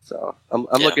 So I'm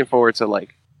looking forward to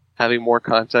like having more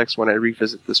context when I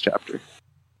revisit this chapter.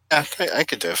 Yeah, I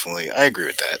could definitely. I agree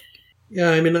with that.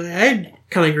 Yeah, I mean, I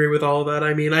kind of agree with all of that.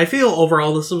 I mean, I feel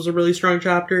overall this was a really strong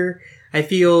chapter. I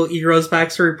feel Iroha's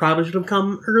backstory probably should have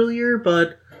come earlier,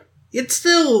 but it's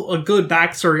still a good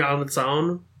backstory on its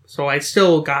own. So I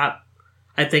still got,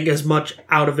 I think, as much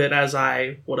out of it as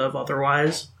I would have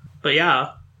otherwise. But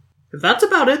yeah, if that's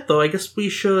about it, though, I guess we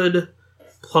should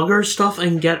plug our stuff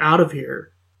and get out of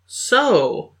here.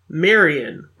 So,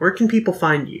 Marion, where can people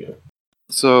find you?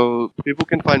 So people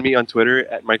can find me on Twitter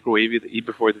at Microwavy, the E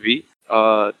before the V.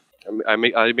 I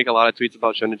make a lot of tweets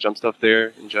about Shonen Jump stuff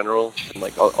there in general, and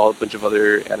like all a bunch of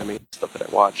other anime stuff that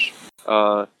I watch.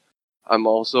 I'm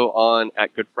also on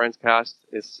at Good Friends Cast.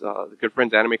 It's the Good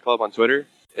Friends Anime Club on Twitter.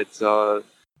 It's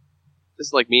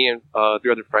just like me and 3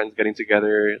 other friends getting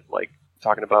together, like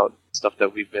talking about stuff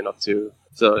that we've been up to.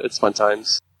 So it's fun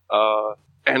times.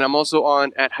 And I'm also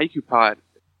on at Haikyuu Pod.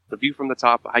 The View from the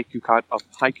Top, a Haikyuu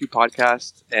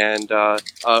podcast, and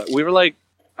we were like,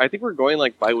 I think we're going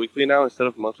like bi-weekly now instead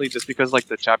of monthly, just because like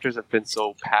the chapters have been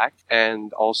so packed,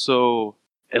 and also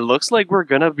it looks like we're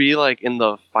gonna be like in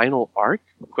the final arc? ?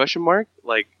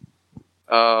 Like,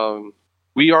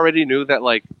 we already knew that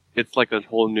like it's like a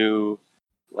whole new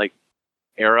like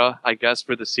era, I guess,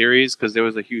 for the series because there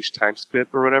was a huge time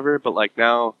skip or whatever, but like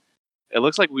now it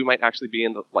looks like we might actually be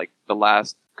in the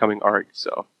last coming arc,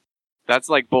 so. That's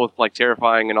like both like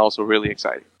terrifying and also really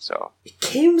exciting. So it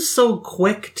came so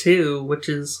quick too, which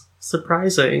is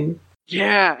surprising.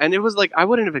 Yeah, and it was like I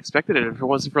wouldn't have expected it if it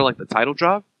wasn't for like the title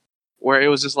drop, where it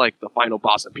was just like the final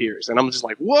boss appears, and I'm just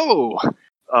like, whoa,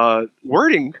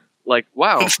 wording, like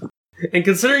wow. And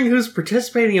considering who's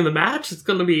participating in the match, it's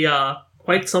going to be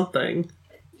quite something.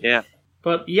 Yeah.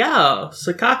 But yeah,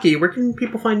 Sakaki, where can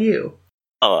people find you?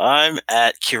 Oh, I'm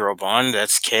at Kirobon.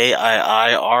 That's KIIROBON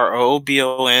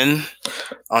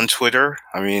on Twitter.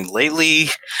 I mean, lately,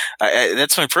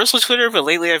 that's my personal Twitter, but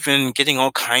lately I've been getting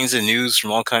all kinds of news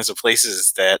from all kinds of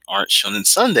places that aren't Shonen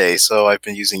Sunday, so I've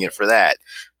been using it for that.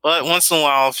 But once in a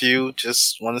while, if you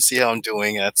just want to see how I'm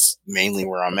doing, that's mainly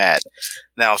where I'm at.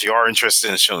 Now, if you are interested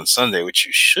in Shonen Sunday, which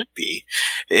you should be,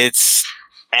 it's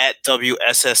at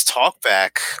WSS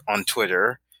Talkback on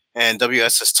Twitter and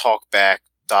WSS Talkback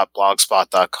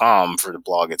 .blogspot.com for the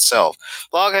blog itself.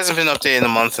 Blog hasn't been updated in a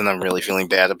month, and I'm really feeling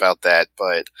bad about that,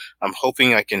 but I'm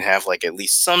hoping I can have like at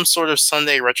least some sort of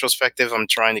Sunday retrospective. I'm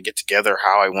trying to get together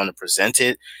how I want to present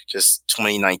it, just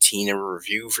 2019 a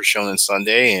review for Shonen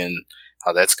Sunday and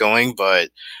how that's going. But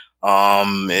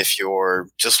if you're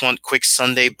just want quick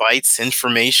Sunday bites,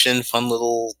 information, fun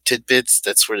little tidbits,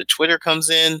 that's where the Twitter comes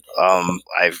in.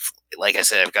 Like I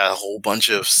said, I've got a whole bunch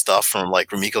of stuff from like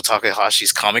Rumiko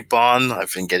Takahashi's Comic Bon.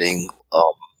 I've been getting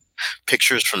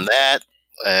pictures from that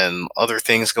and other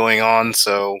things going on.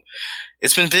 So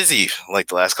it's been busy like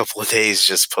the last couple of days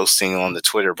just posting on the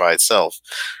Twitter by itself.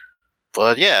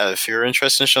 But yeah, if you're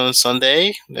interested in Shonen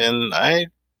Sunday, then I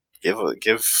give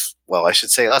us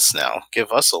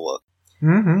a look.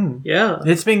 Mm-hmm. Yeah.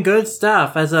 It's been good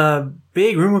stuff. As a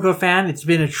big Rumiko fan, it's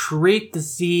been a treat to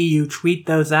see you tweet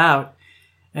those out.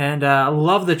 And I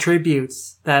love the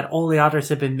tributes that all the authors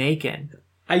have been making.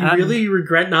 I really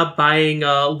regret not buying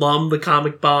Lum the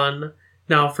Comic Bon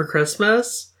now for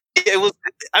Christmas. It was,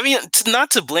 I mean,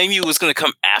 not to blame you, it was going to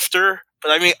come after,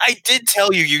 but I mean, I did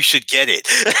tell you should get it.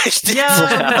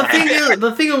 Yeah,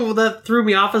 the thing that threw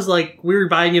me off is like we were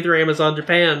buying it through Amazon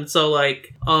Japan, so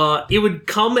like it would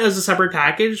come as a separate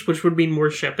package, which would mean more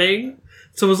shipping.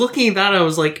 So I was looking at that, and I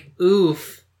was like,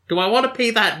 oof. Do I want to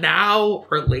pay that now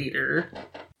or later?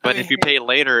 But if you pay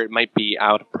later, it might be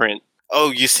out of print.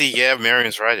 Oh, you see, yeah,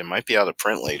 Marion's right. It might be out of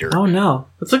print later. Oh, no.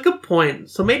 That's a good point.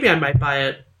 So maybe I might buy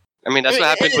it. I mean, that's what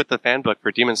happened with the fan book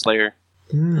for Demon Slayer.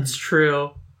 That's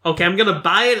true. Okay, I'm going to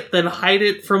buy it, then hide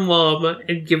it from Lum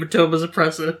and give it to him as a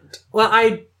present. Well,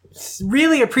 I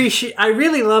really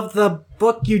loved the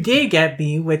book you did get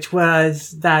me, which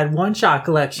was that one-shot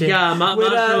collection. Yeah,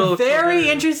 with a very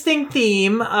interesting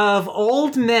theme of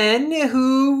old men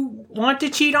who want to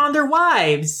cheat on their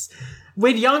wives.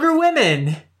 with younger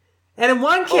women. And in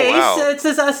one case, wow. it's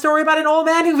a story about an old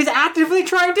man who was actively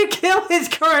trying to kill his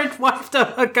current wife to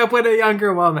hook up with a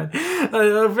younger woman.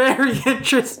 A very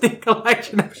interesting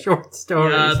collection of short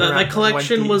stories. Yeah, that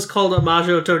collection was called A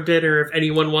Majoto Dinner, if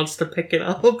anyone wants to pick it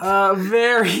up.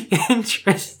 Very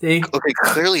interesting. Okay,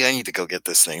 clearly I need to go get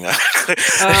this thing now.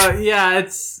 Yeah,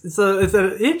 it's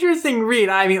an interesting read.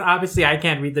 I mean, obviously I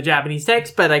can't read the Japanese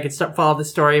text, but I could follow the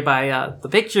story by the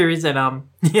pictures, and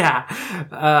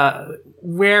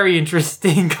very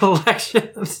interesting collection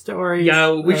of stories.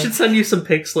 Yeah, we should send you some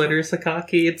pics later,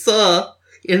 Sakaki. It's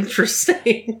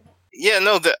interesting. Yeah,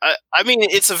 no, I mean,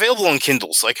 it's available on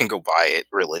Kindle, so I can go buy it,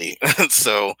 really.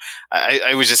 So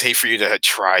I would just hate for you to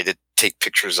try to take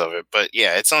pictures of it. But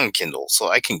yeah, it's on Kindle, so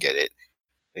I can get it.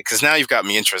 Because now you've got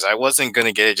me interested. I wasn't going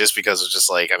to get it just because it's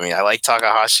just like, I mean, I like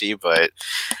Takahashi, but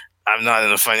I'm not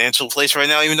in a financial place right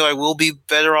now, even though I will be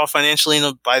better off financially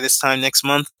by this time next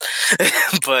month.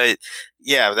 But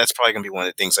yeah, that's probably going to be one of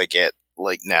the things I get.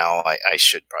 Like now, I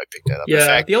should probably pick that up. Yeah, in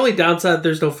fact, the only downside,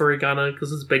 there's no Furigana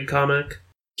because it's a big comic.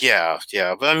 yeah,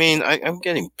 but I mean, I'm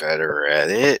getting better at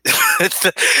it.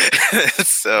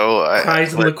 So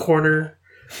Cries in the corner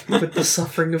with the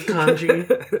suffering of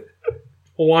kanji.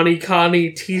 Wani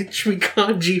Kani, teach me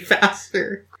kanji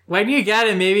faster. When you get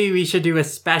it, maybe we should do a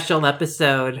special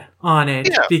episode on it,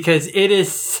 because it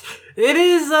is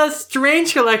a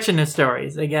strange collection of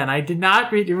stories. Again, I did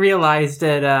not realize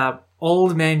that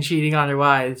old men cheating on their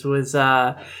wives was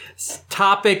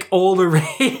topic older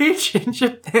age in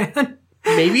Japan.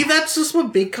 Maybe that's just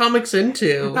what big comics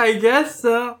into. I guess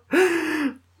so.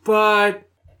 But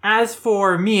as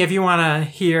for me, if you want to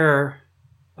hear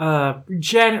pretty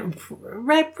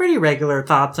regular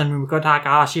thoughts on Rumiko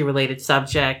Takahashi related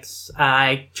subjects,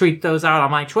 I tweet those out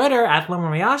on my Twitter at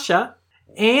 @LemonRayasha,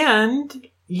 and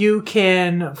you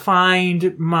can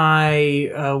find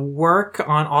my work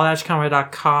on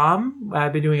all-comic.com.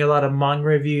 I've been doing a lot of manga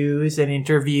reviews and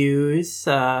interviews,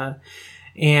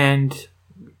 and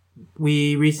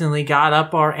we recently got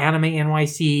up our Anime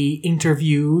NYC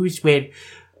interviews with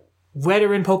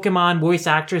veteran Pokemon voice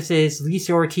actresses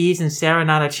Lisa Ortiz and Sarah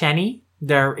Nataceni.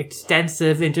 They're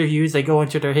extensive interviews. They go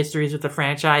into their histories with the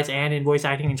franchise and in voice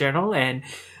acting in general, and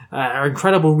are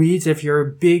incredible reads if you're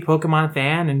a big Pokemon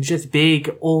fan and just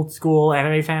big old school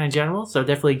anime fan in general. So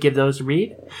definitely give those a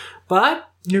read. But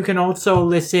you can also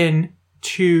listen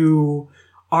to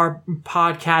our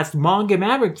podcast Manga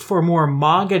Mavericks for more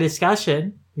manga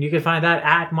discussion. You can find that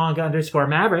at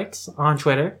manga_mavericks on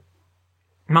Twitter.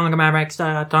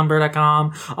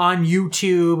 MangaMavericks.tumblr.com, on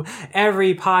YouTube,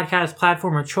 every podcast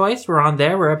platform of choice. We're on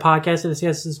there. We're a podcast that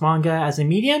discusses manga as a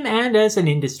medium and as an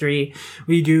industry.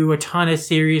 We do a ton of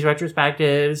series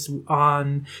retrospectives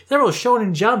on several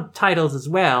Shonen Jump titles as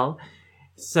well.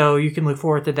 So you can look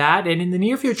forward to that. And in the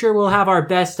near future, we'll have our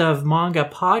best of manga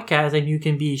podcast, and you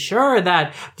can be sure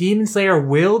that Demon Slayer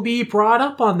will be brought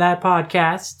up on that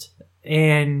podcast.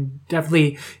 And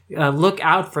definitely look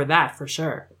out for that for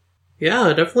sure. Yeah,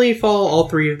 definitely follow all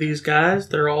three of these guys.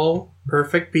 They're all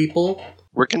perfect people.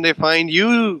 Where can they find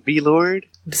you, V-Lord?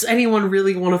 Does anyone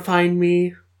really want to find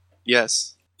me?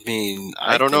 Yes. I mean,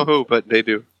 I don't know who, but they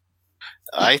do.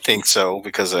 I think so,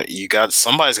 because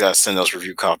somebody's got to send those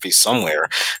review copies somewhere.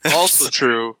 Also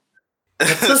true.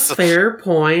 That's a fair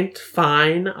point.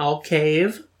 Fine, I'll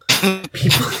cave.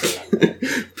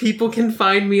 People can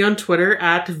find me on Twitter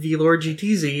at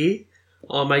VLordGTZ.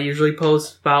 I usually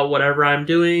post about whatever I'm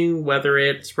doing, whether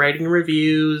it's writing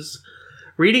reviews,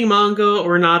 reading manga,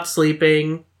 or not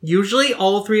sleeping. Usually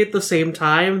all three at the same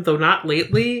time, though not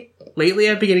lately. Lately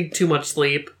I've been getting too much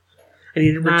sleep. I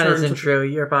need to return. That isn't true.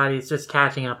 Your body's just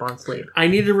catching up on sleep. I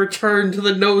need to return to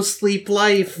the no-sleep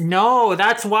life. No,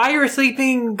 that's why you're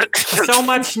sleeping so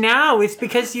much now. It's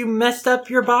because you messed up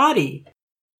your body.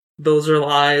 Those are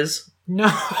lies. No,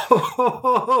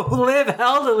 live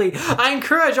healthily. I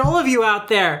encourage all of you out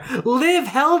there, live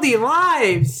healthy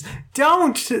lives.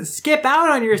 Don't skip out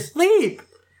on your sleep.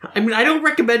 I mean, I don't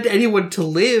recommend anyone to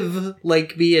live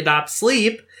like me and not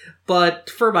sleep, but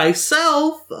for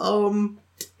myself,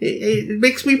 it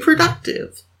makes me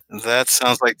productive. That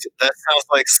sounds like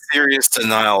serious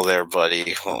denial there,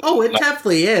 buddy. Oh, it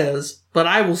definitely is, but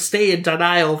I will stay in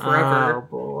denial forever. Oh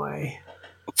boy.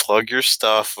 Plug your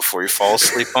stuff before you fall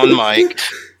asleep on mic.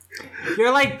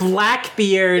 You're like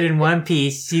Blackbeard in One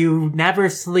Piece. You never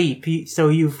sleep, so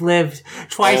you've lived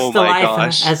twice the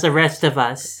life as the rest of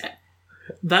us.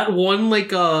 That one,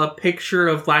 picture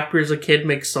of Blackbeard as a kid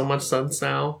makes so much sense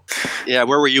now. Yeah,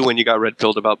 where were you when you got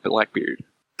red-pilled about Blackbeard?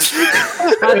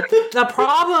 But the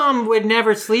problem with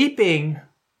never sleeping,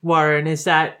 Warren, is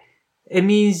that it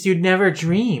means you'd never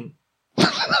dream.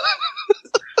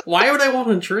 Why would I want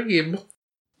to dream?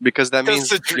 Because that means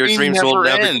the your dream dreams will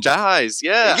never never end. dies.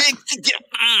 Yeah.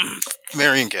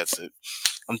 Marion gets it.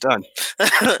 I'm done.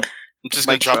 I'm just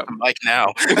gonna Mic drop drop. the mic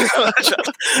now.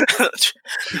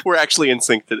 We're actually in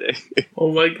sync today.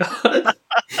 Oh my god.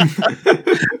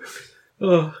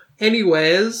 Oh.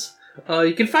 Anyways,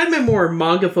 you can find my more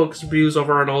manga-focused reviews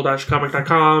over on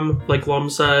all-comic.com. Like Lum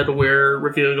said, we're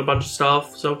reviewing a bunch of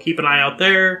stuff, so keep an eye out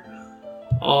there.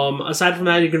 Aside from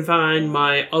that, you can find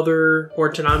my other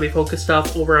more Toonami-focused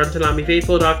stuff over on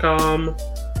ToonamiFaithful.com.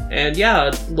 And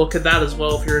yeah, look at that as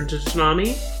well if you're into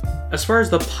Toonami. As far as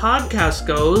the podcast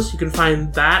goes, you can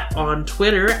find that on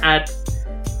Twitter at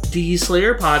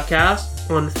DSlayer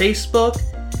Podcast, on Facebook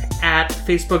at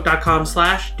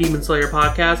facebook.com/Demon Slayer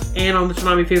Podcast, and on the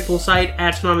Toonami Faithful site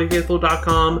at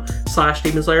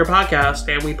ToonamiFaithful.com/Demon Slayer Podcast.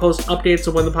 And we post updates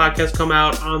of when the podcasts come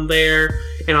out on there,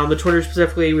 and on the Twitter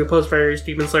specifically, we post various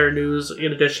Demon Slayer news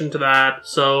in addition to that.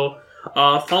 So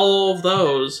follow all of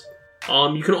those.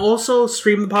 You can also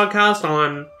stream the podcast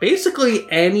on basically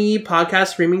any podcast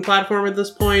streaming platform at this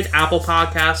point. Apple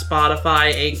Podcasts,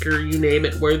 Spotify, Anchor, you name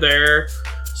it, we're there.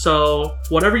 So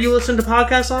whatever you listen to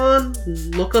podcasts on,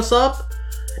 look us up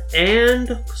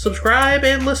and subscribe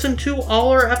and listen to all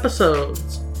our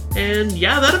episodes. And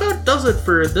yeah, that about does it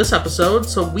for this episode.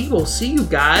 So we will see you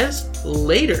guys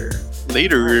later.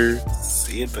 Later.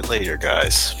 See you a bit later,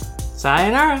 guys.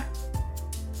 Sayonara.